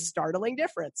 and it's a startling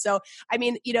difference. So, I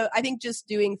mean, I think just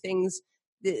doing things,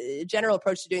 the general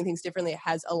approach to doing things differently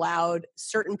has allowed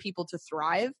certain people to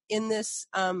thrive in this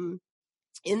kind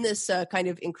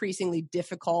of increasingly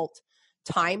difficult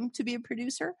time to be a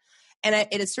producer. And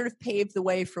it has sort of paved the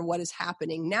way for what is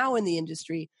happening now in the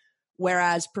industry,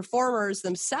 whereas performers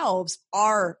themselves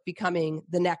are becoming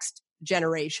the next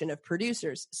generation of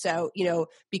producers. So,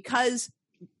 because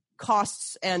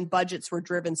costs and budgets were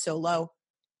driven so low,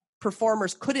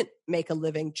 performers couldn't make a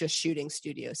living just shooting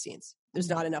studio scenes. There's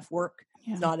not enough work.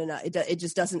 Yeah. It's not enough. It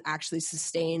just doesn't actually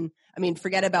sustain. I mean,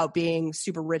 forget about being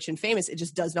super rich and famous. It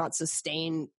just does not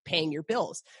sustain paying your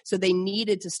bills. So they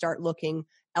needed to start looking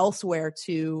elsewhere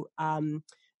to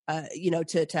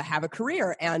have a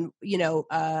career. And,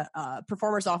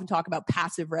 performers often talk about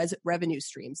passive revenue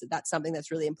streams. That's something that's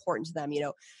really important to them,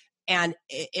 and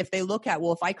if they look at,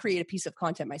 well, if I create a piece of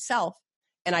content myself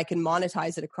and I can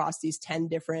monetize it across these 10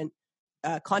 different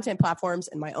content platforms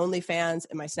and my OnlyFans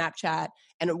and my Snapchat,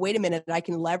 and wait a minute, I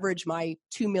can leverage my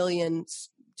 2 million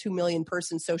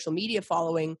person social media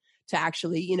following to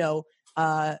actually,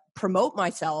 promote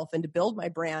myself and to build my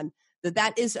brand,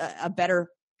 that is a better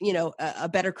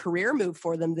career move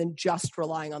for them than just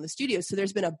relying on the studio. So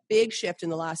there's been a big shift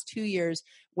in the last 2 years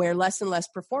where less and less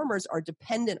performers are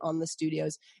dependent on the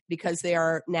studios because they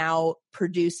are now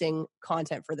producing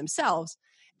content for themselves.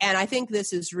 And I think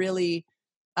this is really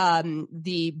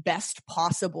the best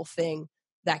possible thing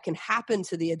that can happen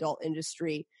to the adult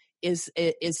industry is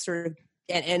sort of,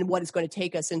 and what is going to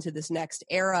take us into this next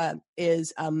era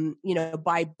is,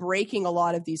 by breaking a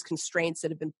lot of these constraints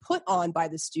that have been put on by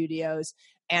the studios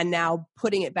and now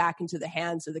putting it back into the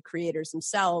hands of the creators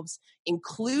themselves,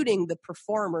 including the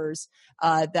performers,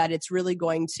 that it's really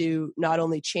going to not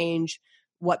only change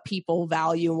what people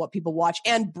value and what people watch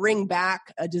and bring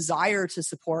back a desire to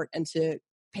support and to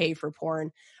pay for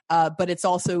porn. But it's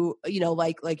also,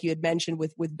 like you had mentioned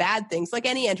with bad things, like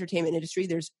any entertainment industry,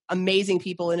 there's amazing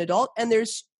people in adult and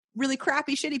there's really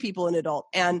crappy, shitty people in adult.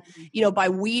 And, by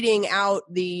weeding out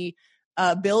the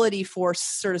ability for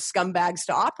sort of scumbags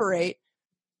to operate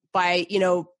by,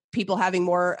 people having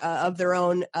more of their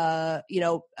own,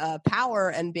 power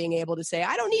and being able to say,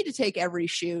 I don't need to take every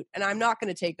shoot and I'm not going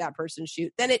to take that person's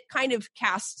shoot. Then it kind of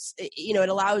casts, it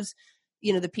allows,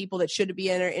 the people that should be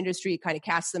in our industry, it kind of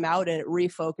casts them out and it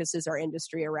refocuses our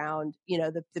industry around,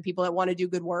 the people that want to do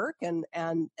good work and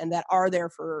that are there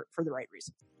for the right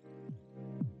reason.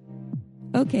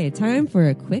 Okay, time for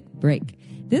a quick break.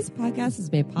 This podcast is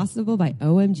made possible by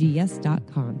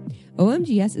OMGYes.com.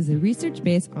 OMGYes is a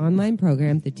research-based online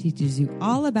program that teaches you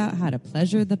all about how to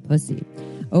pleasure the pussy.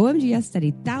 OMGYes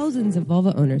studied thousands of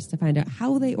vulva owners to find out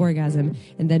how they orgasm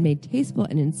and then made tasteful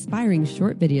and inspiring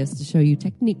short videos to show you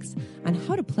techniques on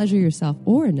how to pleasure yourself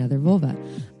or another vulva.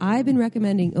 I've been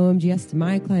recommending OMGYes to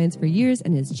my clients for years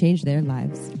and it's changed their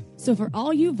lives. So for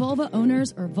all you vulva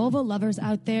owners or vulva lovers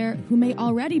out there who may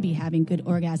already be having good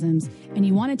orgasms and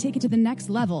you want to take it to the next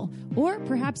level, or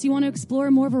perhaps you want to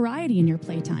explore more variety in your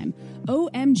playtime,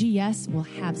 OMGYes will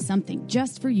have something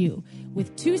just for you.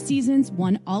 With 2 seasons,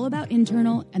 one all about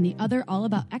internal and the other all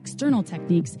about external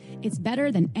techniques, it's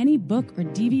better than any book or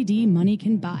DVD money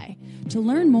can buy. To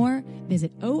learn more,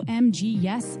 visit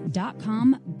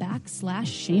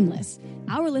omgyes.com/shameless.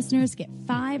 Our listeners get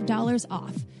 $5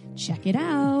 off. Check it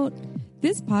out.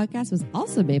 This podcast was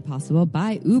also made possible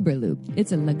by Uberlube.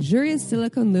 It's a luxurious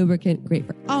silicone lubricant great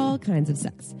for all kinds of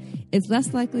sex. It's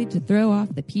less likely to throw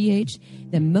off the pH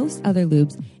than most other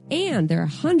lubes, and there are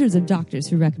hundreds of doctors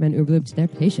who recommend Uberlube to their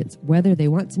patients, whether they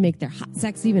want to make their hot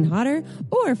sex even hotter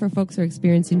or for folks who are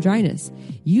experiencing dryness.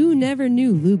 You never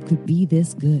knew lube could be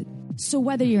this good. So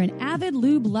whether you're an avid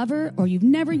lube lover or you've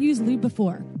never used lube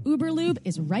before, Uberlube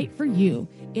is right for you.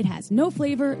 It has no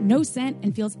flavor, no scent,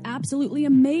 and feels absolutely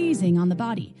amazing on the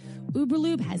body.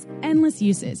 Uberlube has endless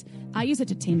uses. I use it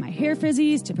to tame my hair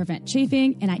frizzies, to prevent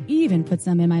chafing, and I even put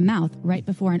some in my mouth right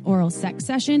before an oral sex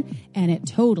session, and it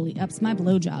totally ups my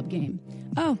blowjob game.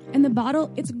 Oh, and the bottle,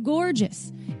 it's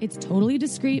gorgeous. It's totally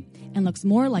discreet and looks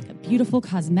more like a beautiful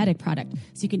cosmetic product,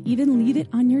 so you can even leave it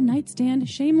on your nightstand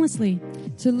shamelessly.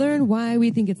 To learn why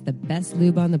we think it's the best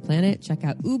lube on the planet, check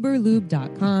out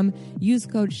uberlube.com. Use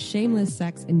code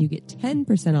shamelesssex and you get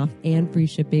 10% off and free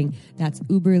shipping. That's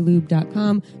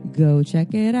uberlube.com. Go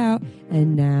check it out.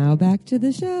 And now back to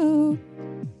the show.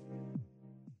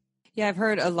 Yeah, I've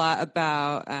heard a lot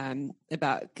about kind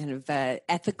of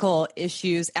ethical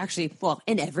issues. Actually, well,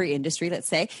 in every industry, let's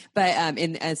say, but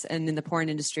in the porn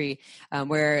industry,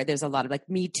 where there's a lot of like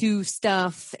Me Too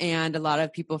stuff, and a lot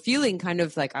of people feeling kind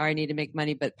of like, oh, I need to make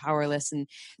money, but powerless, and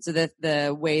so that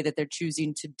the way that they're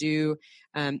choosing to do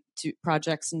to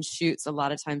projects and shoots, a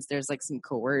lot of times there's like some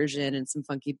coercion and some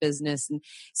funky business, and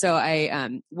so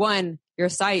your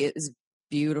site is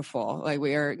beautiful. Like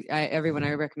everyone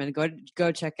I recommend go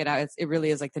check it out. It really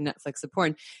is like the Netflix of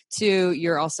porn. 2,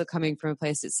 you're also coming from a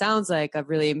place, it sounds like, of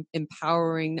really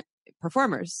empowering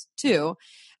performers too.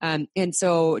 And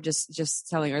so just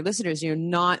telling our listeners,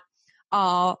 not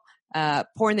all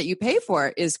porn that you pay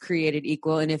for is created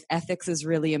equal. And if ethics is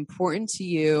really important to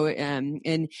you,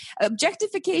 and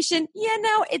objectification,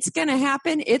 it's going to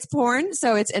happen. It's porn,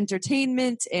 so it's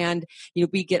entertainment, and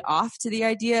we get off to the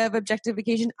idea of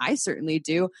objectification. I certainly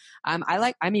do. I'm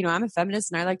a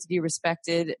feminist, and I like to be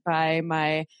respected by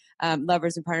my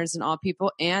lovers and partners and all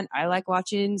people. And I like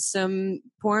watching some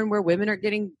porn where women are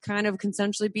getting kind of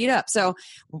consensually beat up. So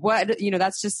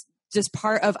that's just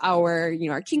part of our,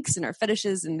 our kinks and our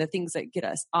fetishes and the things that get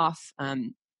us off.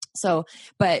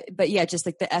 But yeah, just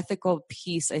like the ethical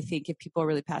piece, I think if people are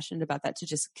really passionate about that, to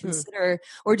just consider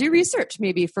or do research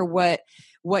maybe for what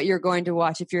you're going to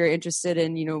watch. If you're interested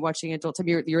in, watching adult time,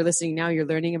 you're listening now, you're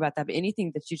learning about that, but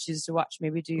anything that you choose to watch,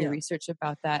 maybe do your research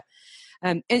about that.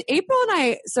 And April and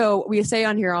I, so we say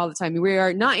on here all the time, we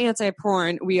are not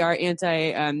anti-porn. We are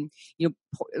anti,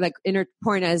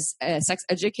 porn as a sex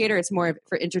educator. It's more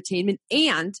for entertainment.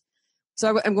 And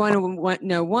so I'm going to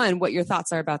know, 1, what your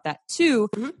thoughts are about that. 2,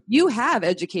 you have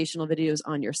educational videos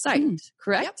on your site,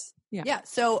 correct? Yep. Yeah.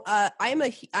 So I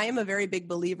am a very big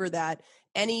believer that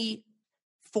any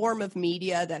form of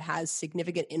media that has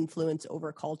significant influence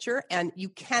over culture, and you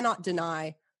cannot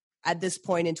deny at this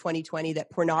point in 2020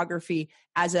 that pornography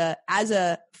as a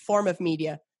form of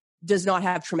media does not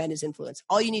have tremendous influence.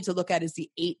 All you need to look at is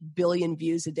the 8 billion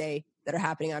views a day that are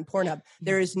happening on Pornhub.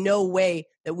 There is no way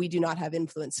that we do not have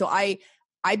influence. So I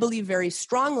believe very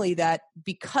strongly that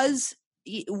because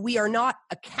we are not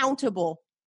accountable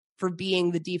for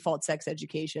being the default sex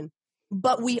education,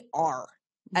 but we are.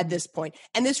 at this point.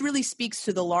 And this really speaks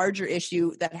to the larger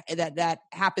issue that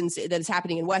is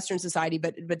happening in Western society,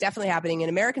 but definitely happening in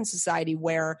American society,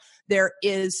 where there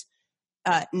is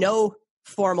no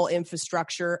formal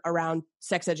infrastructure around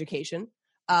sex education.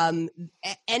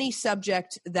 Any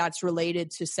subject that's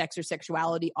related to sex or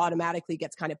sexuality automatically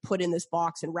gets kind of put in this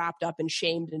box and wrapped up and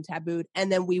shamed and tabooed. And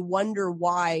then we wonder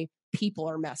why people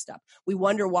are messed up. We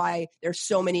wonder why there's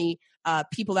so many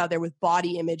people out there with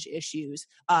body image issues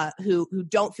who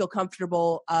don't feel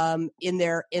comfortable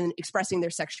in expressing their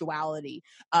sexuality,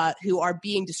 who are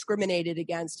being discriminated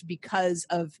against because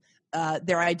of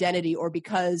their identity or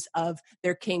because of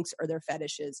their kinks or their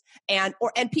fetishes, and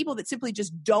people that simply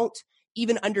just don't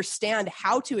even understand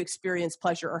how to experience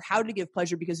pleasure or how to give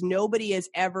pleasure, because nobody has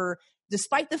ever,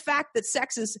 despite the fact that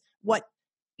sex is what,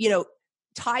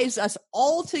 ties us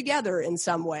all together in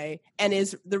some way and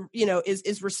is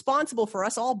responsible for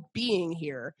us all being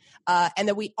here. And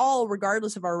that we all,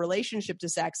 regardless of our relationship to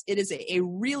sex, it is a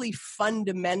really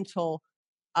fundamental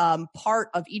part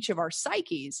of each of our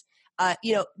psyches.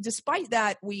 Despite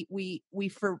that, we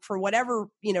for whatever,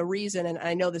 reason, and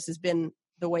I know this has been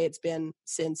the way it's been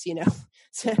since,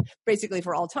 basically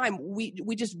for all time,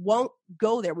 we just won't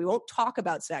go there. We won't talk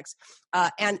about sex.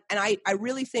 And I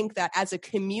really think that as a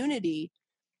community,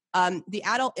 the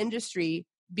adult industry,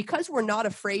 because we're not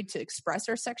afraid to express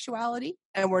our sexuality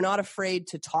and we're not afraid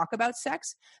to talk about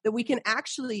sex, that we can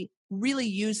actually really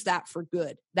use that for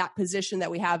good, that position that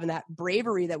we have and that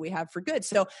bravery that we have for good.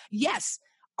 So yes,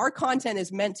 our content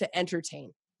is meant to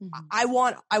entertain.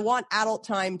 Mm-hmm. I want Adult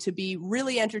Time to be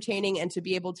really entertaining and to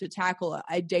be able to tackle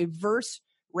a diverse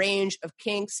range of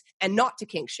kinks and not to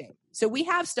kink shame. So we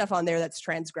have stuff on there that's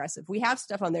transgressive. We have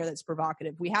stuff on there that's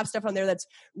provocative. We have stuff on there that's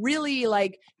really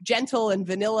like gentle and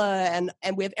vanilla, and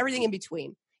we have everything in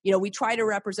between. We try to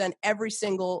represent every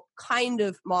single kind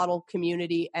of model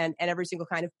community and every single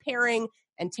kind of pairing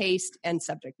and taste and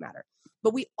subject matter.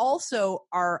 But we also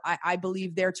are, I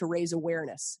believe, there to raise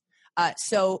awareness.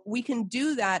 So we can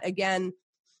do that, again,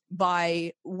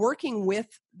 by working with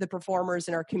the performers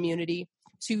in our community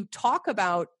to talk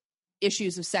about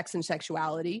issues of sex and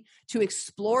sexuality, to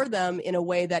explore them in a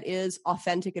way that is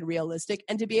authentic and realistic,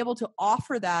 and to be able to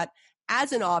offer that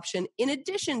as an option in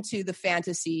addition to the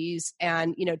fantasies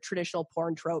and, traditional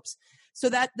porn tropes, so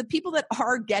that the people that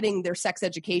are getting their sex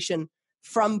education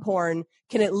from porn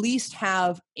can at least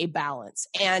have a balance.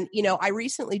 And, I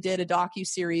recently did a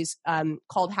docuseries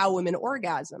called How Women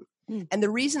Orgasm. And the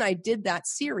reason I did that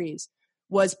series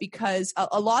was because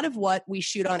a lot of what we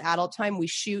shoot on Adult Time, we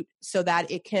shoot so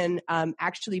that it can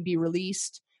actually be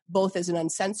released both as an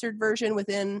uncensored version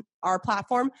within our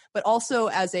platform, but also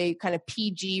as a kind of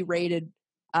PG rated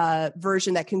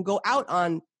version that can go out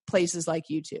on places like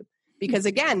YouTube. Because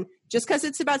again, just because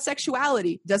it's about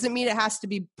sexuality doesn't mean it has to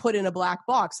be put in a black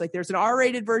box. Like there's an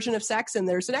R-rated version of sex and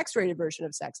there's an X-rated version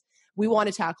of sex. We want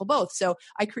to tackle both. So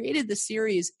I created this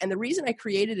series, and the reason I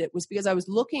created it was because I was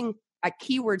looking at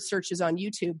keyword searches on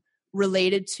YouTube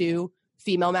related to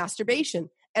female masturbation.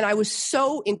 And I was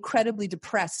so incredibly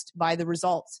depressed by the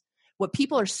results. What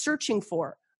people are searching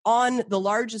for on the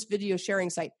largest video sharing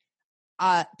site,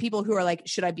 people who are like,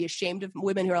 should I be ashamed of,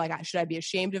 women who are like, should I be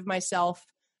ashamed of myself?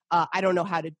 I don't know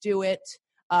how to do it.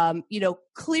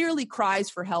 Clearly cries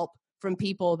for help from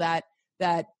people that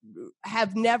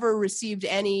have never received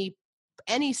any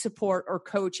support or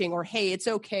coaching or, hey, it's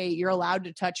okay, you're allowed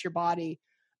to touch your body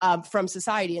from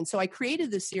society. And so I created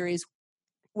this series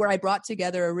where I brought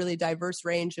together a really diverse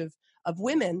range of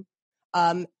women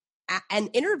and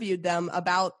interviewed them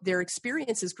about their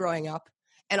experiences growing up,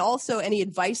 and also any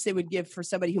advice they would give for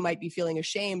somebody who might be feeling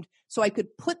ashamed. So I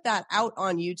could put that out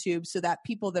on YouTube so that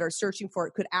people that are searching for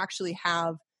it could actually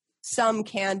have some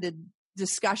candid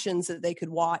discussions that they could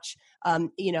watch,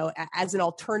 as an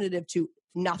alternative to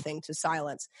nothing, to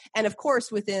silence. And of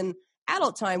course, within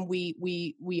Adult Time,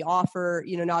 we offer,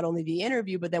 not only the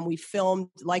interview, but then we filmed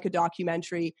like a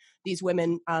documentary, these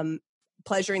women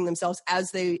pleasuring themselves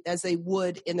as they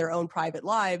would in their own private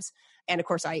lives. And of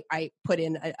course, I put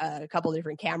in a couple of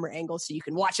different camera angles so you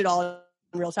can watch it all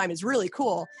in real time. It's really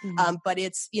cool. Mm-hmm. But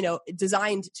it's,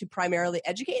 designed to primarily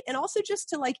educate, and also just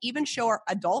to like even show our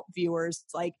adult viewers,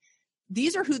 like,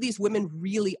 these are who these women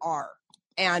really are.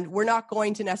 And we're not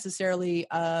going to necessarily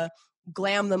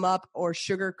glam them up or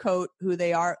sugarcoat who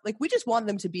they are. Like, we just want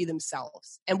them to be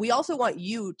themselves. And we also want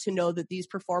you to know that these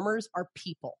performers are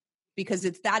people, because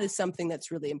that is something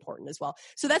that's really important as well.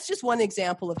 So that's just one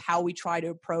example of how we try to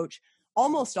approach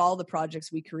almost all the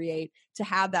projects we create, to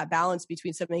have that balance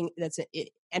between something that's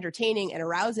entertaining and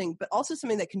arousing, but also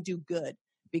something that can do good.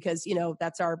 because,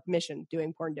 that's our mission,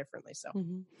 doing porn differently. So,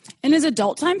 And is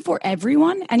adult time for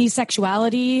everyone? Any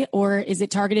sexuality, or is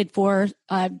it targeted for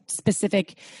a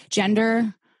specific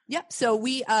gender? Yep. So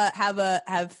we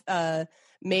have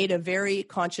made a very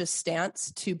conscious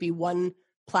stance to be one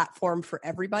platform for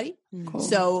everybody. Cool.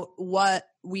 So what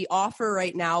we offer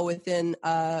right now within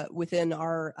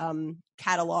our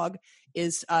catalog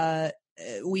is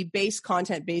we base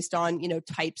content based on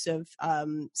types of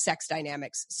sex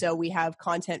dynamics. So we have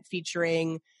content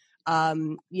featuring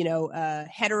hetero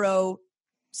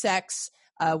sex,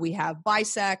 we have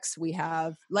bisex, we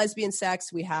have lesbian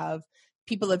sex, we have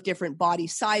people of different body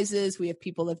sizes, we have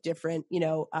people of different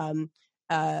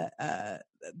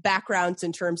backgrounds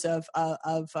in terms of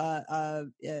their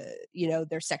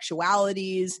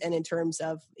sexualities, and in terms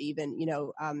of even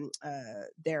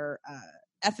their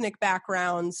ethnic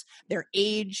backgrounds, their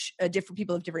age, different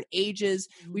people of different ages.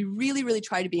 We really, really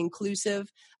try to be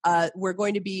inclusive. We're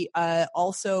going to be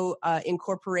also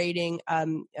incorporating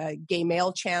gay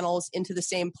male channels into the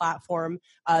same platform,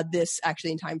 this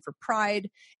actually in time for Pride.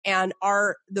 And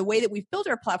the way that we've built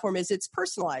our platform is it's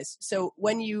personalized. So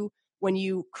when you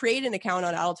create an account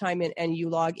on Adult Time and you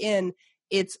log in,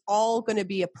 it's all going to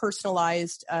be a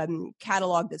personalized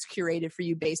catalog that's curated for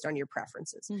you based on your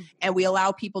preferences. And we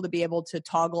allow people to be able to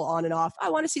toggle on and off. I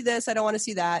want to see this. I don't want to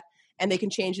see that. And they can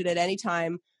change it at any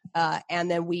time.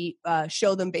 And then we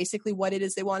show them basically what it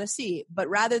is they want to see. But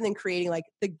rather than creating like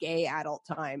the gay Adult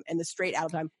Time and the straight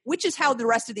Adult Time, which is how the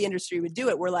rest of the industry would do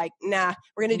it, we're like, nah,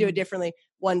 we're going to do it differently.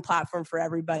 One platform for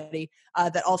everybody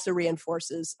that also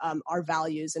reinforces our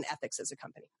values and ethics as a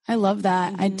company. I love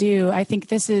that. I do. I think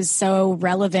this is so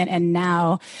relevant. And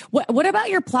now, what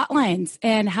about your plot lines,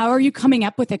 and how are you coming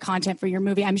up with the content for your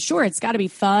movie? I'm sure it's got to be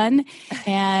fun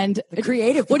and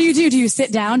creative. What do you do? Do you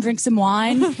sit down, drink some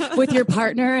wine with your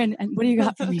partner? And what do you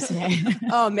got for me today?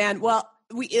 Oh, man. Well,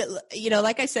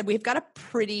 like I said, we've got a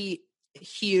pretty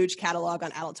huge catalog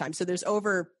on Adult Time. So there's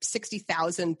over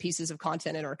 60,000 pieces of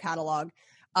content in our catalog.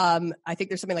 I think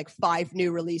there's something like 5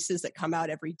 new releases that come out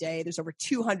every day. There's over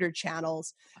 200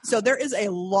 channels. So there is a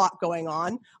lot going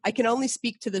on. I can only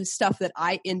speak to the stuff that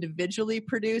I individually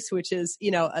produce, which is,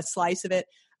 a slice of it.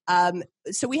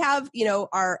 So we have,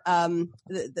 our,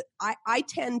 I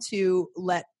tend to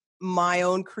let my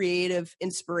own creative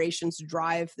inspirations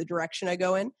drive the direction I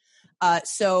go in.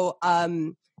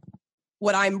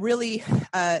 What I'm really,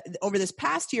 over this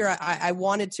past year, I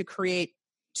wanted to create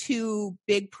 2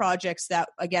 big projects that,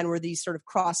 again, were these sort of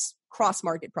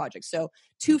cross-market projects. So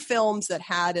 2 films that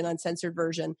had an uncensored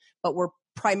version, but were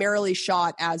primarily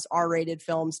shot as R-rated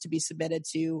films to be submitted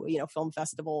to, film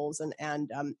festivals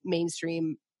and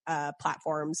mainstream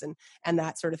platforms and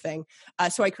that sort of thing.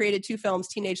 So I created 2 films,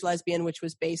 Teenage Lesbian, which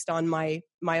was based on my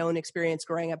own experience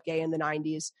growing up gay in the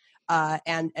 90s.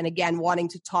 And again, wanting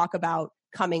to talk about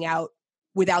coming out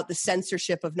without the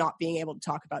censorship of not being able to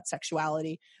talk about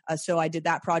sexuality. So I did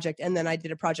that project. And then I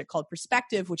did a project called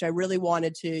Perspective, which I really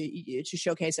wanted to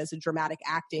showcase as a dramatic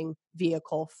acting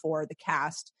vehicle for the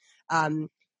cast. A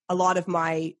lot of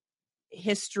my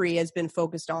history has been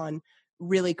focused on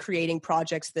really creating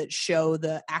projects that show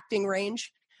the acting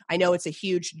range. I know it's a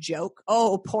huge joke.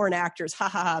 Oh, porn actors,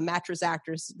 mattress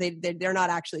actors. They're not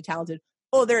actually talented.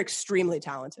 Oh, they're extremely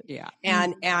talented. Yeah.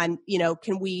 And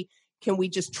can we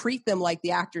just treat them like the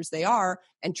actors they are,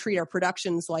 and treat our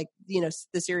productions like, the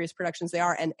serious productions they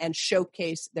are, and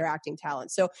showcase their acting talent?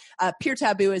 So Pure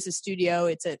Taboo is a studio.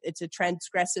 It's a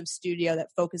transgressive studio that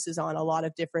focuses on a lot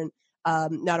of different,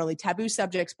 not only taboo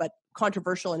subjects, but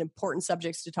controversial and important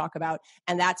subjects to talk about.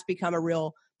 And that's become a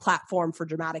real platform for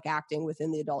dramatic acting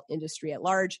within the adult industry at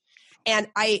large. And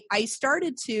I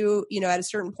started to, at a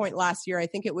certain point last year, I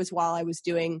think it was while I was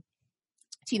doing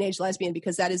Teenage Lesbian,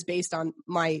 because that is based on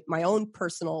my own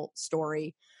personal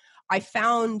story, I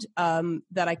found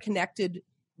that I connected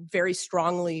very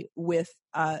strongly with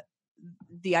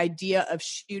the idea of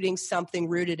shooting something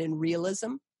rooted in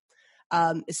realism,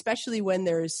 especially when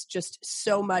there's just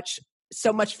so much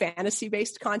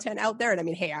fantasy-based content out there. And I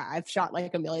mean, hey, I've shot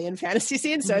like 1 million fantasy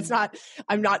scenes, so it's not,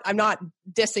 I'm not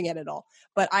dissing it at all.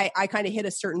 But I kind of hit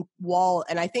a certain wall,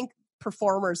 and I think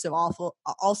performers have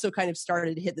also kind of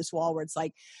started to hit this wall where it's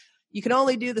like, you can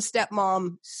only do the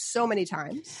stepmom so many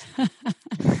times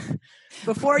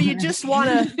before you just want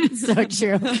to so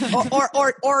true.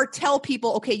 or tell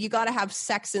people, okay, you got to have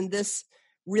sex in this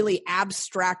really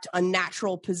abstract,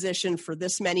 unnatural position for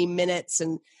this many minutes.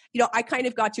 And, I kind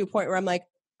of got to a point where I'm like,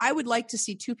 I would like to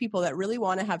see 2 people that really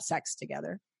want to have sex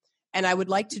together. And I would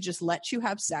like to just let you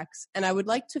have sex. And I would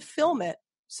like to film it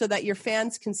so that your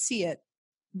fans can see it,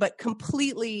 but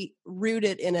completely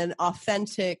rooted in an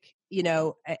authentic,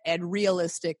 and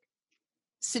realistic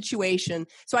situation.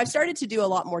 So I've started to do a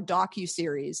lot more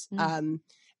docuseries.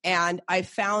 And I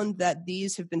found that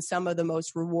these have been some of the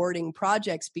most rewarding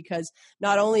projects because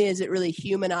not only is it really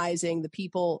humanizing the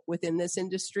people within this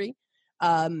industry,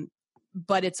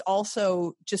 but it's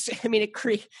also just, I mean,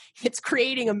 it's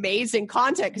creating amazing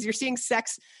content because you're seeing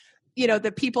sex,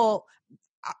 that people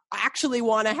actually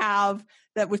want to have,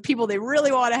 that with people they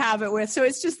really want to have it with. So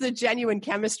it's just the genuine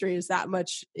chemistry is that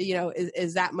much,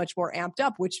 is that much more amped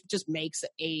up, which just makes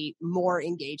a more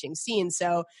engaging scene.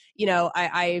 So,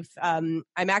 I'm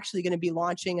actually going to be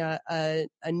launching a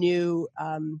new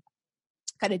kind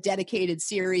of dedicated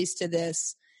series to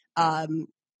this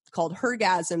called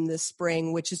Hergasm this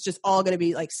spring, which is just all going to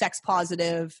be like sex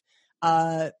positive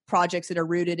projects that are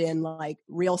rooted in like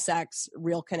real sex,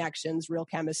 real connections, real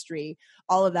chemistry,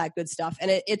 all of that good stuff.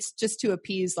 And it's just to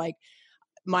appease like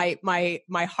my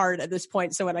heart at this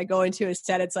point. So when I go into a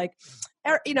set, it's like,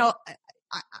 I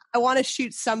want to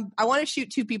shoot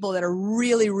two people that are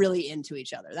really, really into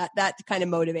each other. That kind of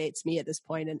motivates me at this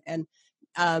point. And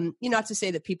not to say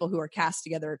that people who are cast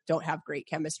together don't have great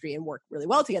chemistry and work really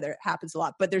well together. It happens a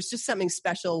lot, but there's just something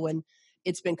special when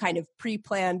it's been kind of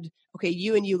pre-planned. Okay,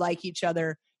 you and you like each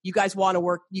other. You guys want to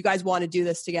work. You guys want to do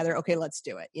this together. Okay, let's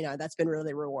do it. That's been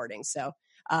really rewarding. So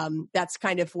that's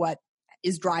kind of what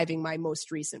is driving my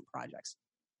most recent projects.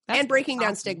 And breaking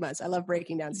down stigmas. I love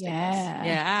breaking down stigmas.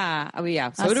 Yeah. Oh,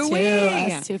 yeah. So Us do too. we.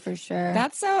 Us too, for sure.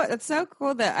 That's so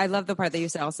cool. That I love the part that you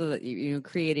said also that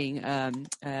creating a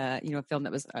film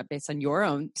that was based on your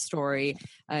own story,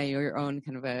 your own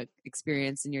kind of a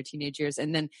experience in your teenage years,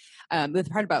 and then the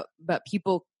part about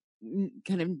people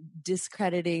kind of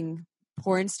discrediting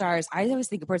porn stars. I always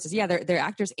think of porn stars, they're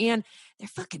actors and they're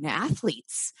fucking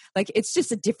athletes. Like it's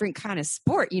just a different kind of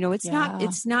sport.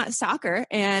 It's not soccer.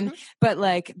 And but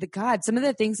like some of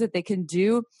the things that they can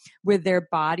do with their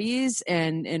bodies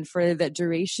and for the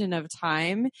duration of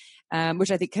time, which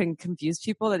I think can confuse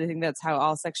people. That I think that's how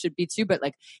all sex should be too. But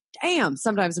like, damn,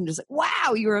 sometimes I'm just like,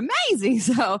 wow, you're amazing.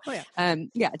 So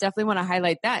definitely want to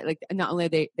highlight that. Like not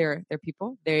only they're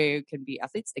people, they can be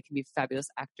athletes, they can be fabulous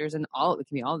actors, and it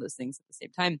can be all of those things at the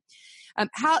same time.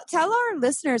 Tell our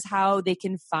listeners how they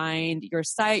can find your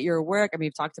site, your work. I mean,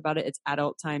 we've talked about it. It's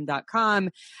adulttime.com.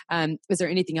 Is there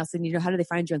anything else they need to know? How do they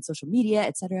find you on social media,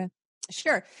 et cetera?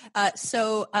 Sure.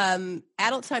 So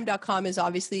adulttime.com is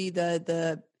obviously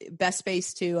the best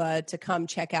space to come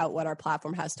check out what our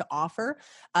platform has to offer.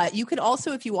 You can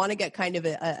also, if you want to get kind of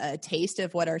a taste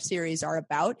of what our series are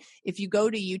about, if you go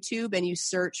to YouTube and you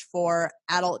search for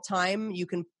Adult Time, you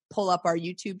can pull up our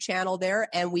YouTube channel there.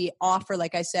 And we offer,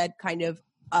 like I said, kind of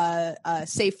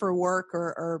safe for work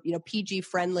or PG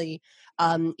friendly,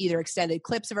 either extended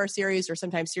clips of our series or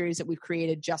sometimes series that we've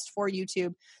created just for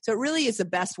YouTube. So it really is the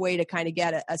best way to kind of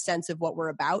get a sense of what we're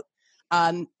about.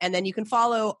 And then you can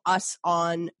follow us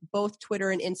on both Twitter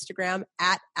and Instagram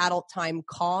at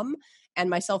AdultTimeCom, and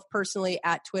myself personally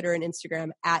at Twitter and Instagram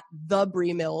at the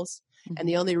Bree Mills. Mm-hmm. And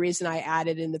the only reason I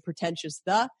added in the pretentious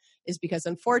 "the" is because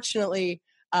unfortunately,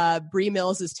 Bree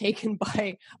Mills is taken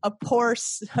by a poor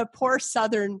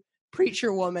Southern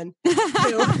preacher woman who,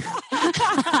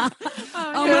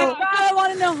 I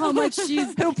want to know how much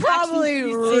who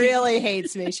probably really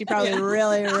hates me. She probably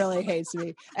really, really hates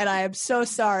me. And I am so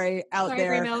sorry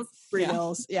there, Bree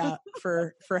Mills,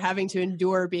 for having to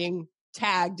endure being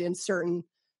tagged in certain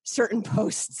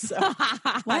posts. So.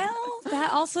 Well,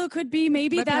 that also could be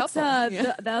that's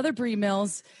the other Bree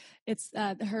Mills. It's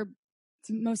her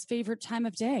most favorite time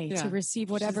of day to receive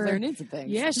whatever learning some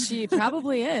things. Yeah, she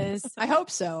probably is. I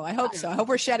hope so. I hope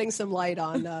we're shedding some light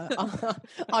on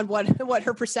what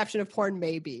her perception of porn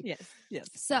may be. Yes.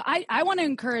 So I want to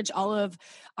encourage all of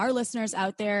our listeners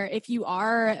out there, if you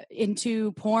are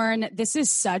into porn, this is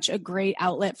such a great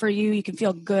outlet for you. You can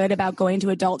feel good about going to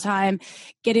Adult Time,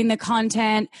 getting the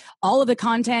content. All of the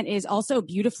content is also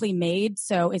beautifully made.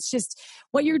 So it's just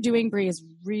what you're doing, Bree, is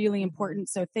really important.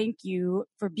 So thank you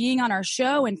for being on our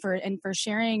show and for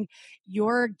sharing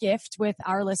your gift with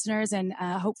our listeners. And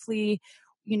hopefully,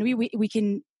 we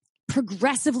can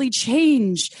progressively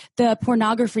change the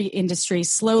pornography industry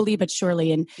slowly but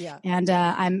surely. And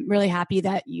I'm really happy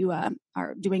that you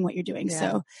are doing what you're doing. Yeah.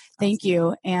 So thank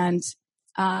you. And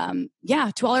to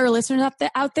all our listeners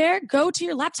out there, go to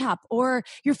your laptop or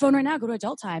your phone right now, go to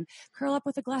Adult Time, curl up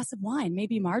with a glass of wine,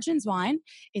 maybe Margins wine.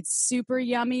 It's super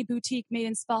yummy, boutique, made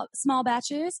in small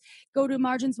batches. Go to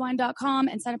marginswine.com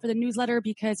and sign up for the newsletter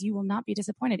because you will not be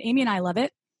disappointed. Amy and I love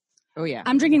it. Oh yeah.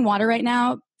 I'm drinking water right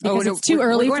now because it's too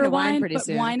early for wine, but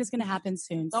soon. wine is going to happen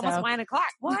soon. It's almost 9 o'clock.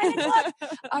 1 o'clock.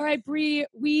 All right, Bree,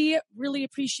 we really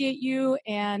appreciate you.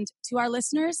 And to our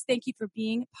listeners, thank you for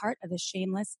being part of the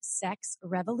Shameless Sex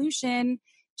Revolution.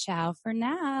 Ciao for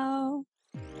now.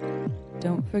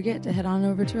 Don't forget to head on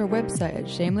over to our website at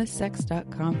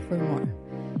shamelesssex.com for more.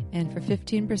 And for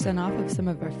 15% off of some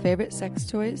of our favorite sex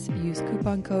toys, use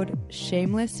coupon code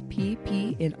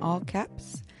SHAMELESSPP in all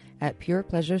caps at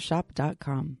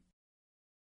purepleasureshop.com.